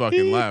to his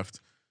fucking left.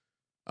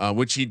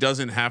 Which he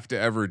doesn't have to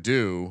ever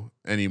do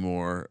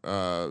anymore.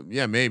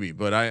 Yeah, maybe,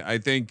 but I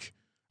think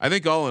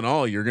all in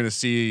all, you're going to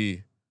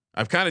see.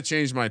 I've kind of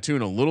changed my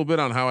tune a little bit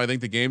on how I think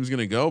the game's going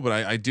to go, but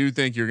I do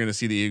think you're going to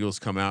see the Eagles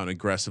come out and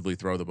aggressively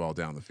throw the ball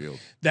down the field.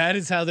 That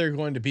is how they're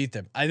going to beat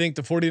them. I think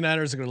the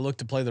 49ers are going to look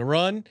to play the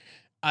run.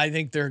 I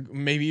think they're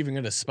maybe even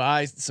going to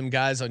spy some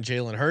guys on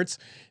Jalen Hurts.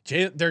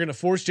 They're going to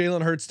force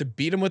Jalen Hurts to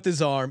beat him with his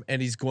arm,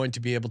 and he's going to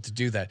be able to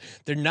do that.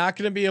 They're not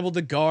going to be able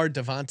to guard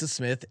Devonta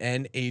Smith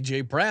and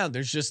AJ Brown.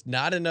 There's just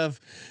not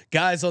enough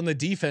guys on the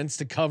defense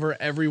to cover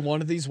every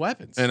one of these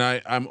weapons. And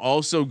I'm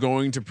also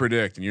going to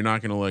predict, and you're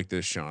not going to like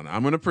this, Sean.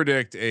 I'm going to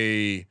predict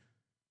a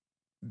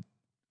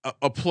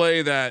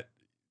play that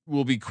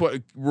will be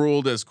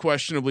ruled as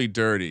questionably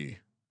dirty.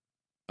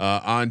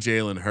 On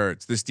Jalen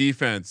Hurts. This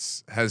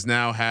defense has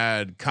now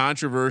had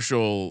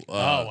controversial.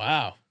 Oh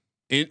wow!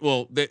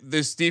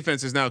 This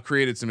defense has now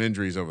created some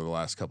injuries over the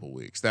last couple of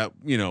weeks. That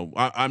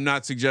I'm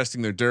not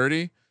suggesting they're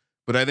dirty,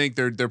 but I think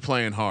they're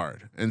playing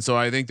hard, and so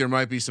I think there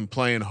might be some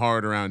playing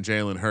hard around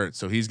Jalen Hurts.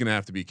 So he's going to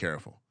have to be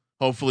careful.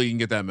 Hopefully, you can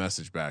get that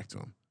message back to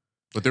him,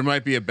 but there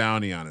might be a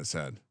bounty on his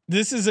head.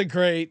 This is a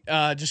great.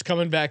 Just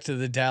coming back to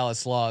the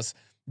Dallas loss.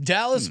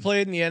 Dallas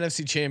played in the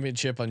NFC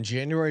Championship on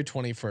January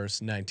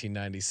 21st,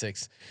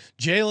 1996.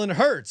 Jalen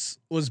Hurts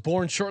was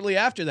born shortly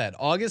after that,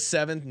 August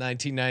 7th,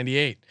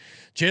 1998.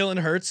 Jalen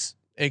Hurts,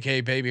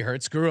 aka Baby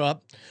Hurts, grew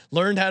up,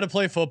 learned how to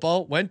play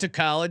football, went to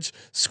college,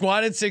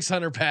 squatted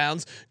 600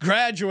 pounds,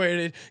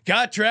 graduated,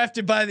 got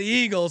drafted by the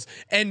Eagles,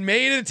 and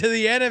made it to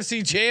the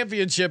NFC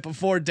Championship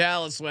before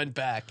Dallas went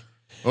back.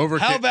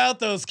 How about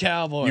those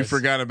Cowboys? You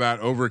forgot about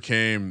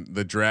overcame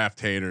the draft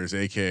haters,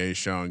 aka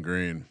Sean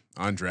Green,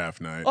 on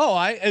draft night. Oh,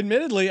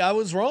 admittedly I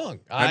was wrong.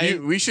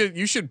 You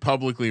should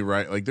publicly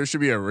write, like, there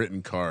should be a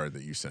written card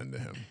that you send to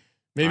him.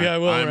 Maybe I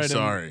will. I'm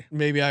sorry.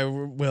 Maybe I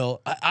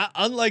will.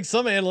 Unlike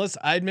some analysts,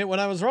 I admit when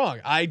I was wrong.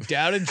 I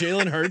doubted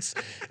Jalen Hurts,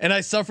 and I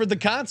suffered the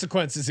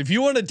consequences. If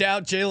you want to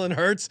doubt Jalen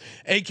Hurts,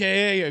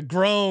 aka a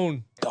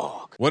grown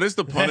dog, what is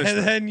the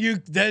punishment? Then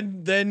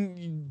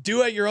you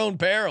do at your own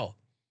peril.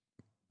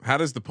 How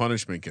does the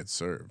punishment get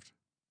served?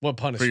 What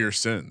punishment for your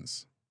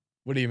sins?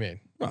 What do you mean?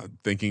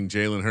 Thinking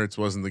Jalen Hurts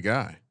wasn't the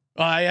guy.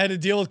 I had to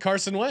deal with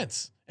Carson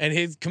Wentz. And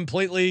he's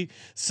completely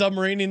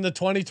submarining the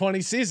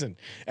 2020 season.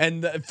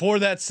 And for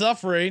that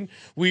suffering,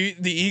 the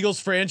Eagles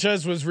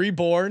franchise was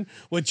reborn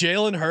with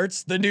Jalen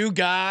Hurts, the new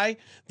guy,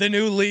 the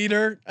new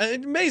leader,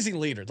 an amazing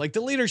leader, like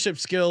the leadership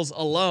skills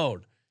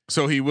alone.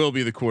 So he will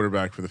be the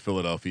quarterback for the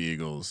Philadelphia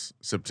Eagles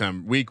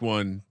September week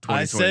 1,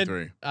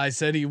 2023. I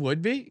said he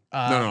would be.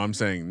 No, I'm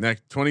saying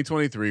next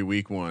 2023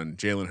 week 1,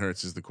 Jalen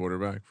Hurts is the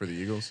quarterback for the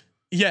Eagles.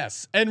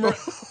 Yes. And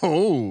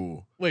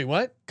wait,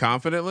 what?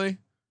 Confidently?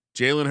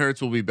 Jalen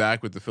Hurts will be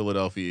back with the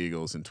Philadelphia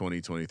Eagles in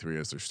 2023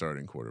 as their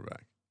starting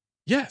quarterback.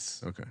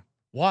 Yes. Okay.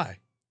 Why?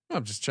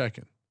 I'm just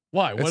checking.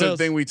 Why? That's the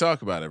thing we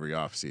talk about every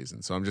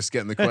offseason. So I'm just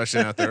getting the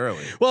question out there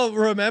early. Well,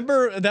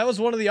 remember that was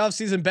one of the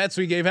offseason bets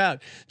we gave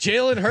out.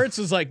 Jalen Hurts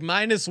was like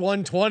minus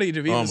 120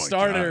 to be the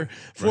starter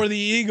for the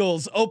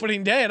Eagles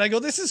opening day. And I go,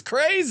 this is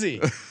crazy.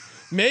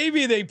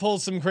 Maybe they pull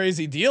some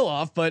crazy deal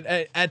off, but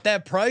at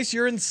that price,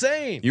 you're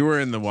insane. You were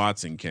in the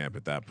Watson camp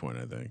at that point,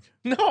 I think.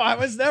 No, I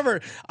was never.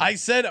 I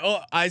said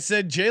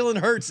Jalen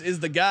Hurts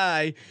is the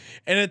guy,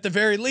 and at the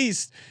very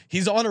least,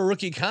 he's on a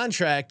rookie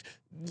contract.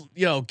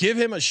 You know, give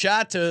him a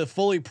shot to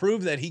fully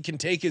prove that he can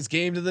take his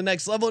game to the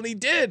next level, and he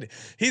did.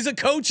 He's a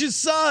coach's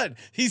son.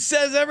 He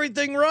says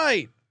everything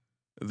right.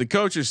 The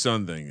coach's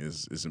son thing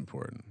is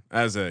important.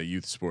 As a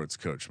youth sports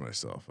coach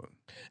myself.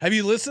 Have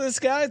you listened to this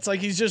guy? It's like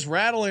he's just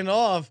rattling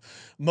off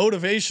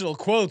motivational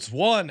quotes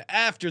one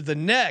after the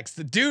next.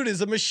 The dude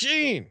is a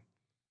machine.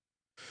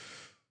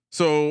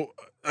 So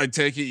I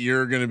take it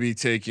you're going to be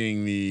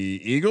taking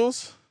the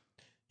Eagles?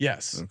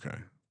 Yes. Okay.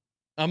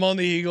 I'm on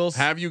the Eagles.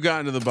 Have you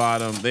gotten to the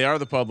bottom? They are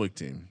the public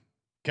team.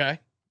 Okay.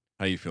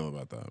 How you feel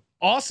about that?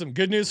 Awesome.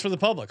 Good news for the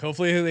public.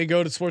 Hopefully they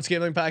go to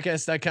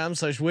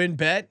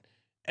sportsgamblingpodcast.com/winbet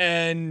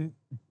and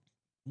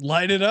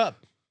light it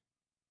up.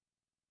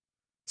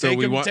 So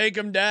take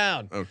them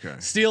down. Okay.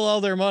 Steal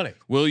all their money.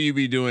 Will you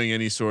be doing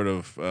any sort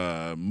of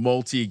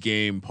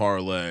multi-game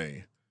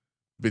parlay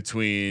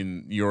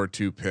between your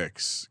two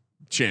picks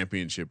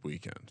championship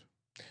weekend?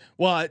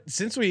 Well,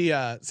 since we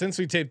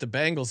taped the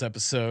Bengals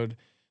episode,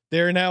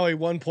 they're now a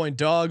 1-point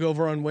dog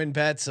over on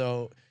WinBet.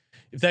 So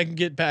if that can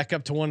get back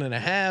up to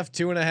 1.5,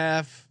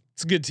 2.5,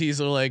 it's a good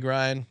teaser leg,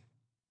 Ryan.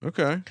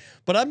 Okay.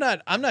 But I'm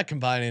not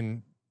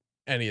combining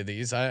any of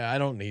these. I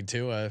don't need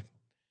to.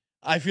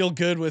 I feel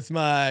good with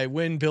my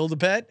win build a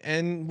bet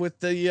and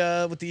with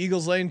the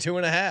Eagles laying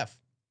 2.5.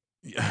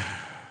 Yeah.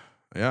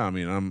 I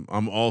mean,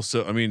 I'm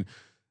also, I mean,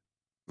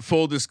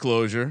 full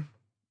disclosure,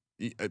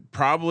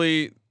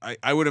 probably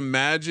I would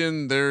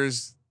imagine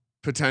there's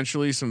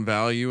potentially some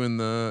value in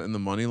the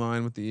money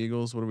line with the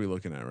Eagles. What are we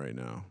looking at right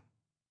now?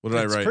 What did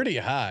I write? It's pretty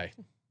high.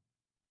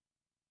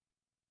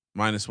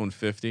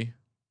 -150.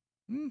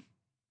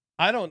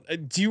 I don't.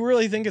 Do you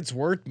really think it's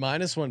worth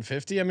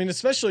 -150? I mean,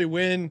 especially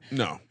when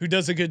who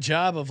does a good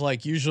job of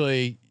like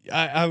usually.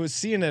 I was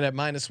seeing it at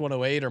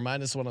 -108 or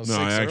 -106. No,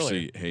 I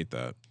actually earlier. hate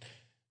that.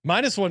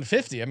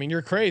 -150. I mean,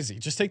 you're crazy.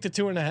 Just take the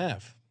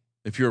 2.5.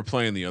 If you were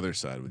playing the other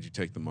side, would you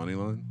take the money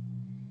line?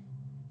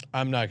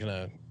 I'm not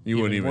gonna. You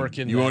wouldn't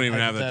even. You won't even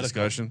have that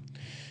discussion.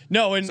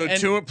 No, and so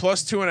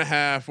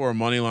 +2.5 or a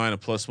money line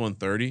of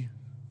 +130.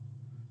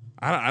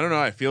 I don't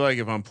know. I feel like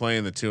if I'm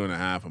playing the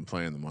 2.5, I'm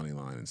playing the money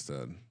line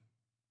instead.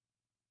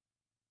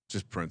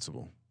 Just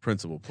principle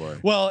play.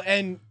 Well,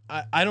 and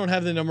I don't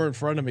have the number in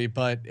front of me,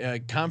 but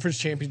conference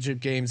championship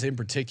games in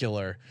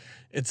particular,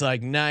 it's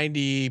like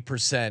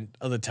 90%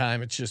 of the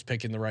time it's just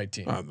picking the right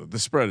team. The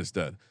spread is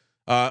dead.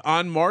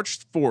 On March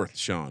 4th,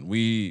 Sean,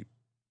 we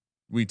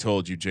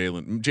told you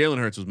Jalen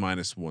Hurts was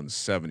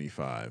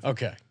 -175.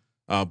 Okay.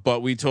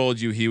 But we told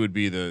you he would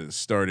be the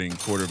starting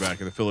quarterback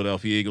of the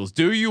Philadelphia Eagles.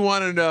 Do you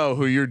want to know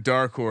who your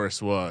dark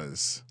horse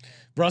was?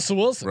 Russell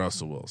Wilson.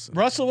 Russell Wilson.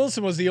 Russell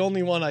Wilson was the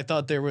only one I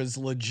thought there was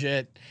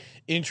legit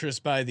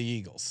interest by the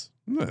Eagles.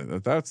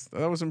 That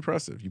was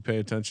impressive. You pay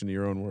attention to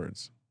your own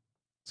words.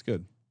 It's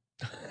good.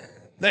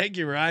 Thank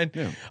you, Ryan.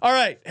 Yeah. All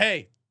right.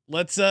 Hey,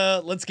 let's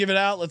give it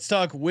out. Let's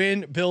talk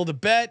win, build a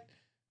bet.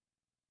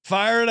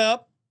 Fire it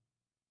up.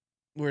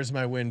 Where's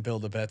my win,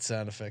 build a bet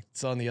sound effect?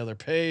 It's on the other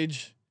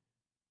page.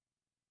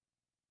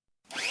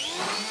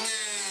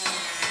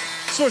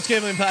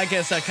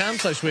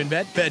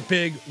 SportsGamblingPodcast.com/winbet. Bet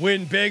big,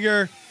 win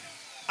bigger.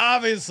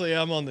 Obviously,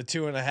 I'm on the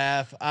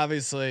 2.5.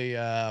 Obviously,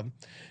 I'm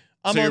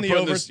on the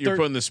over. You're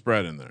putting the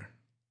spread in there,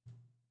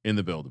 in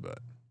the build a bet.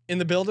 In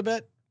the build a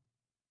bet.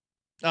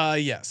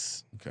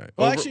 Yes. Okay.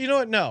 Well, actually, you know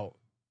what? No.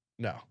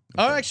 Okay.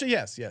 Oh, actually,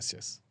 yes.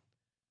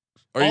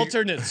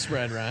 Alternate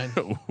spread, Ryan.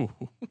 All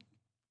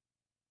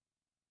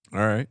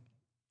right.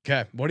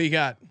 Okay, what do you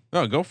got?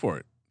 No, go for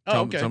it.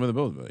 Oh, okay. Tell me the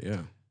build a bet.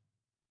 Yeah.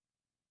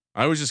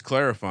 I was just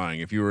clarifying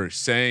if you were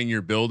saying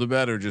your build a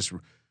bet or just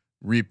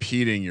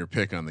repeating your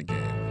pick on the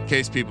game in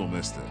case people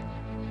missed it.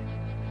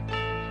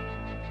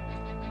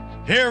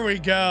 Here we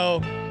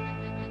go.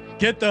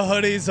 Get the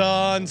hoodies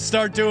on.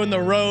 Start doing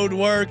the road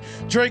work.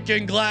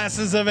 Drinking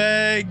glasses of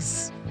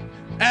eggs.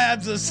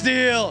 Abs of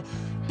steel.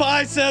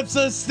 Biceps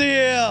of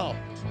steel.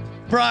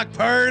 Brock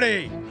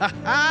Purdy.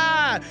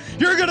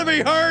 You're going to be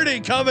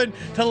hurting coming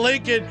to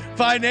Lincoln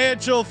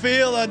Financial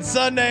Field on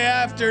Sunday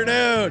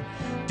afternoon.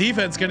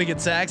 Defense going to get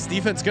sacks.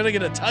 Defense going to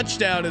get a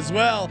touchdown as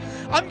well.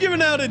 I'm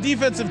giving out a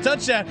defensive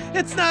touchdown.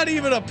 It's not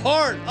even a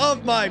part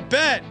of my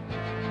bet.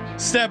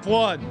 Step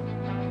one.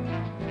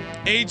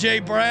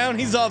 AJ Brown,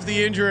 he's off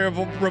the injury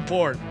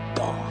report.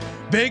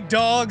 Big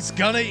dog's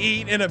gonna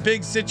eat in a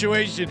big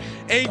situation.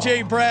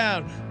 AJ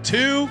Brown,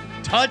 2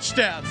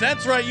 touchdowns.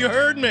 That's right, you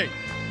heard me.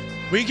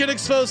 We can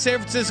expose San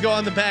Francisco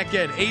on the back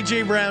end.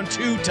 AJ Brown,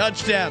 2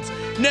 touchdowns.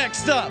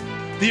 Next up,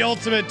 the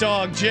ultimate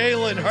dog,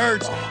 Jalen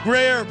Hurts,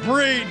 rare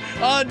breed,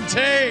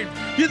 untamed.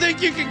 You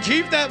think you can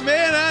keep that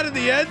man out of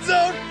the end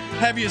zone?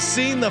 Have you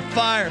seen the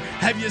fire?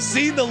 Have you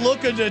seen the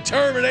look of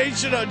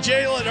determination on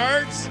Jalen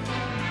Hurts?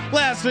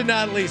 Last but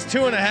not least,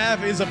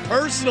 2.5 is a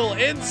personal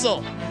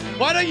insult.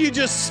 Why don't you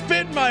just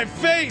spit in my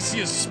face,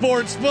 you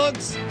sports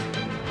books?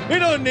 We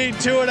don't need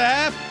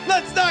 2.5.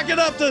 Let's knock it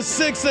up to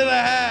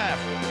 6.5.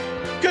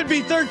 Could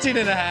be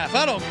 13.5.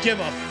 I don't give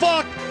a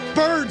fuck.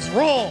 Birds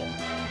roll.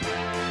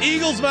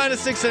 Eagles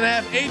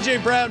 -6.5.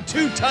 AJ Brown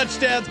 2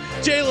 touchdowns.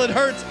 Jalen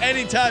Hurts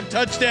anytime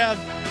touchdown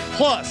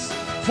plus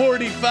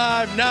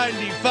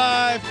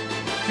 45.95.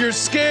 If you're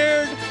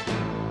scared,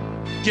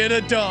 get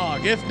a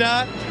dog. If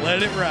not,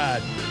 let it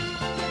ride.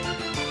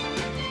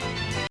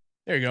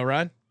 There you go,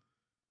 Ryan.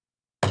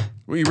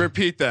 Will you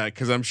repeat that?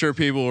 Because I'm sure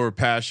people were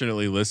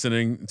passionately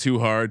listening too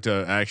hard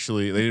to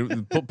actually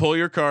pull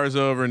your cars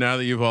over now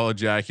that you've all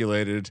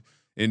ejaculated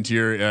into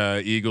your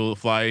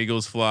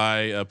Eagles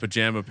fly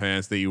pajama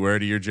pants that you wear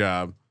to your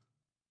job.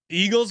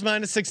 Eagles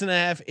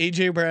 -6.5.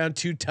 AJ Brown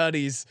 2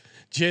 tutties.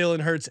 Jalen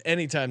Hurts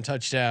anytime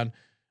touchdown.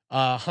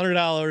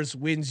 $100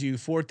 wins you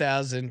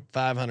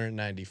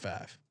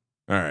 $4,595.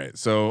 All right,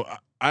 so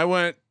I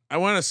went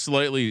a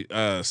slightly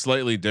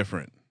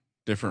different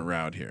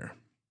route here.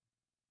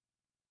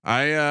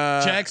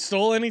 Jack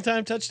Stoll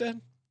anytime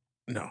touchdown?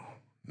 No,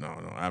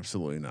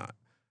 absolutely not.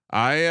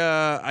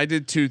 I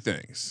did 2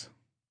 things.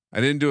 I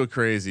didn't do a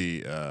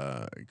crazy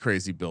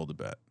build a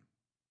bet.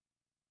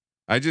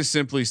 I just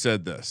simply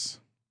said this: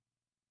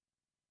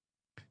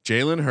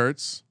 Jalen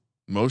Hurts,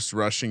 most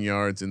rushing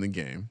yards in the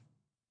game.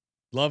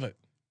 Love it.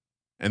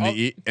 And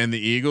the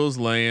Eagles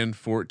laying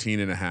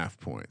 14.5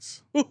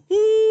 points.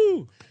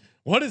 Woo-hoo!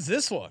 What is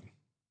this one?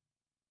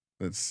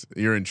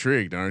 You're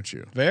intrigued, aren't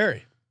you?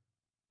 Very.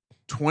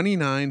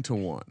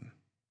 29-1.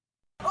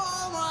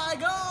 Oh my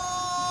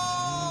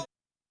God.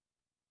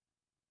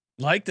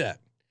 Like that.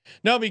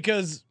 No,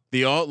 because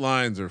the alt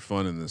lines are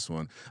fun in this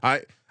one.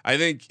 I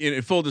think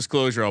in full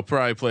disclosure, I'll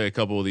probably play a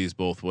couple of these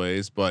both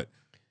ways, but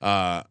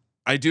I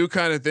do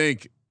kind of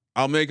think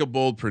I'll make a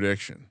bold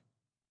prediction.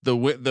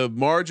 The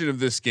margin of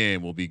this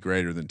game will be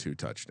greater than 2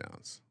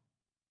 touchdowns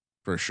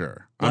for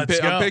sure. I'm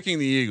picking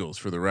the Eagles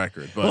for the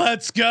record, but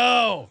let's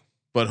go.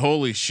 But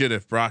holy shit,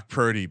 if Brock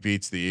Purdy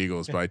beats the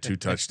Eagles by 2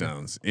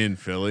 touchdowns in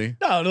Philly,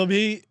 no, it'll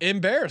be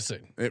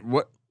embarrassing.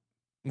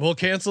 We'll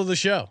cancel the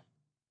show.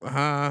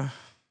 All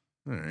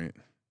right.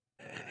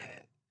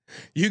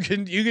 You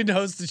can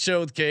host the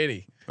show with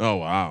Katie. Oh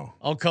wow.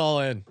 I'll call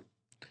in.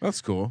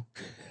 That's cool.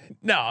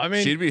 No, I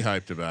mean she'd be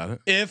hyped about it.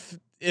 If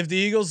the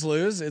Eagles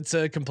lose, it's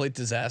a complete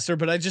disaster,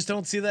 but I just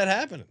don't see that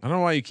happening. I don't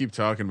know why you keep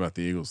talking about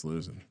the Eagles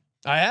losing.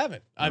 I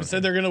haven't. I've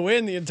said they're going to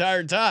win the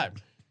entire time.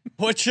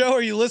 What show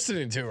are you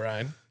listening to,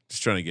 Ryan?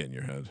 Just trying to get in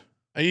your head.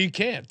 You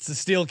can't. It's a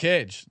steel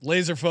cage,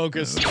 laser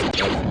focus.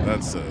 Yeah,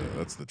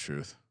 that's the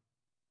truth.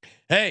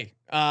 Hey,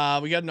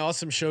 we got an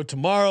awesome show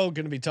tomorrow.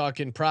 Going to be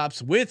talking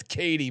props with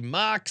Katie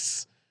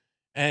Mox,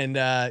 and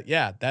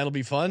yeah, that'll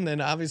be fun.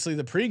 Then obviously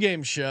the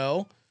pregame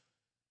show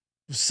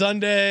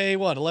Sunday.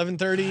 What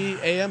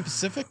 11:30 a.m.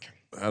 Pacific?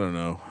 I don't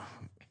know.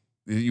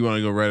 You want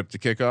to go right up to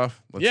kickoff?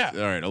 Yeah.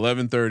 All right.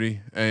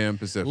 11:30 a.m.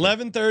 Pacific.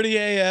 11:30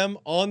 a.m.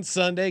 on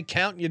Sunday.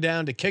 Counting you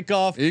down to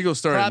kickoff. Eagles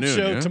start Prop at noon.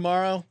 show Yeah?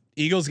 tomorrow.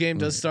 Eagles game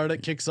does start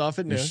at kicks off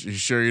at noon. You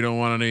sure you don't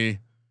want any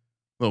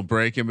little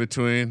break in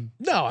between?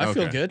 No, I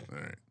feel good. All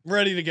right.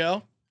 Ready to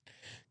go.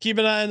 Keep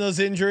an eye on those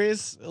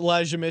injuries.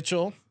 Elijah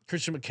Mitchell,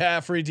 Christian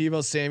McCaffrey,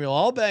 Deebo Samuel,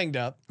 all banged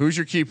up. Who's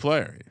your key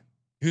player?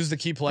 Who's the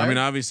key player? I mean,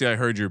 obviously, I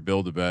heard your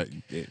build a bet.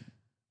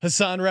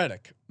 Hassan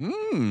Reddick.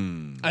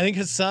 I think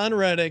Hassan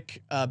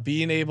Reddick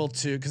being able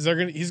to, because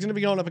he's gonna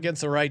be going up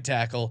against the right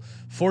tackle.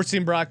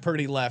 Forcing Brock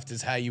Purdy left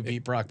is how you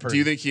beat Brock Purdy. Do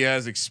you think he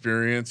has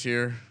experience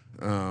here,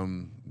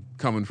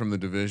 coming from the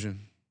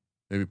division?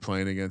 Maybe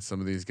playing against some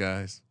of these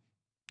guys,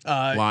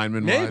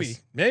 lineman.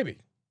 Maybe.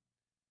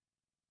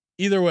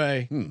 Either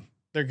way,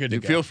 they're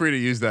good. Feel free to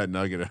use that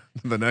nugget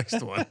the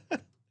next one.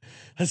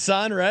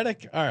 Hassan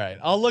Reddick. All right,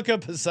 I'll look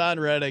up Hassan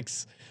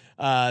Reddick's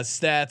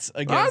stats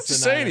against. I'm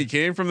just saying he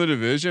came from the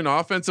division.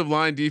 Offensive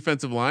line,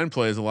 defensive line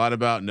play is a lot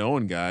about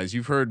knowing guys.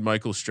 You've heard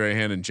Michael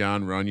Strahan and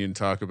John Runyon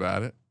talk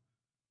about it.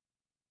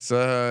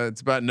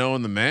 It's about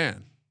knowing the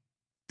man.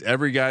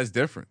 Every guy's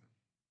different.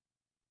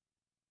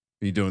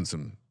 Are you doing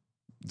some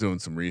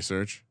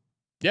research?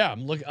 Yeah,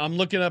 I'm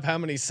looking up how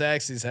many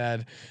sacks he's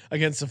had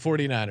against the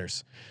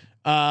 49ers.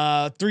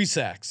 3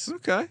 sacks.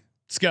 Okay,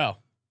 let's go.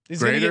 He's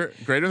greater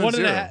than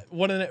 0.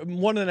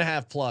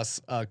 1.5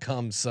 plus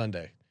come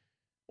Sunday.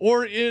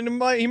 Or he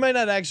might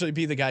not actually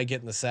be the guy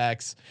getting the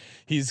sacks.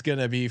 He's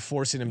gonna be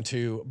forcing him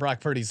to Brock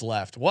Purdy's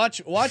left.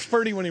 Watch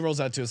Purdy when he rolls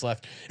out to his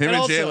left. Him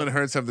and Jalen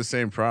Hurts have the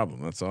same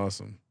problem. That's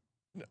awesome.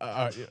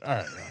 All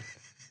right.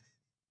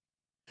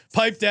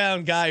 Pipe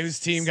down, guy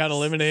whose team got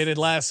eliminated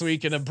last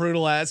week in a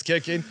brutal ass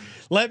kicking.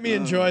 Let me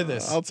enjoy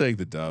this. I'll take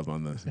the dub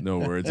on the no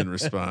words in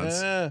response.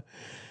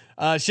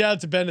 Shout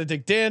out to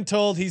Benedict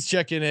Dantold. He's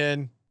checking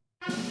in.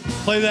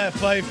 Play that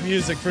Fife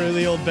music for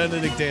the old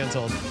Benedict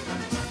Dantold.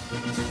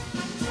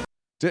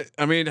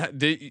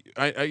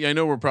 I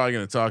know we're probably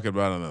going to talk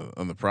about it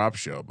on the prop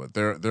show, but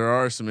there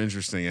are some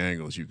interesting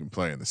angles you can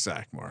play in the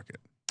sack market.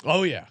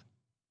 Oh yeah.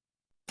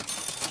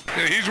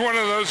 He's one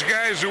of those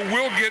guys who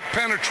will get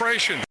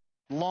penetration.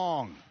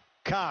 Long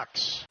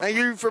Cox. Thank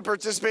you for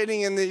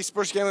participating in the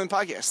Sports Gambling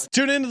Podcast.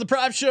 Tune into the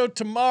prop show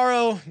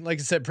tomorrow. Like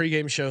I said,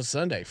 pregame show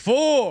Sunday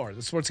for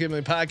the Sports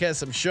Gambling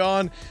Podcast. I'm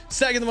Sean,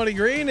 stacking the money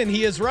green, and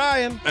he is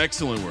Ryan.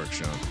 Excellent work,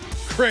 Sean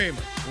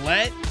Kramer.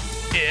 Let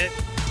it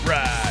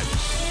ride.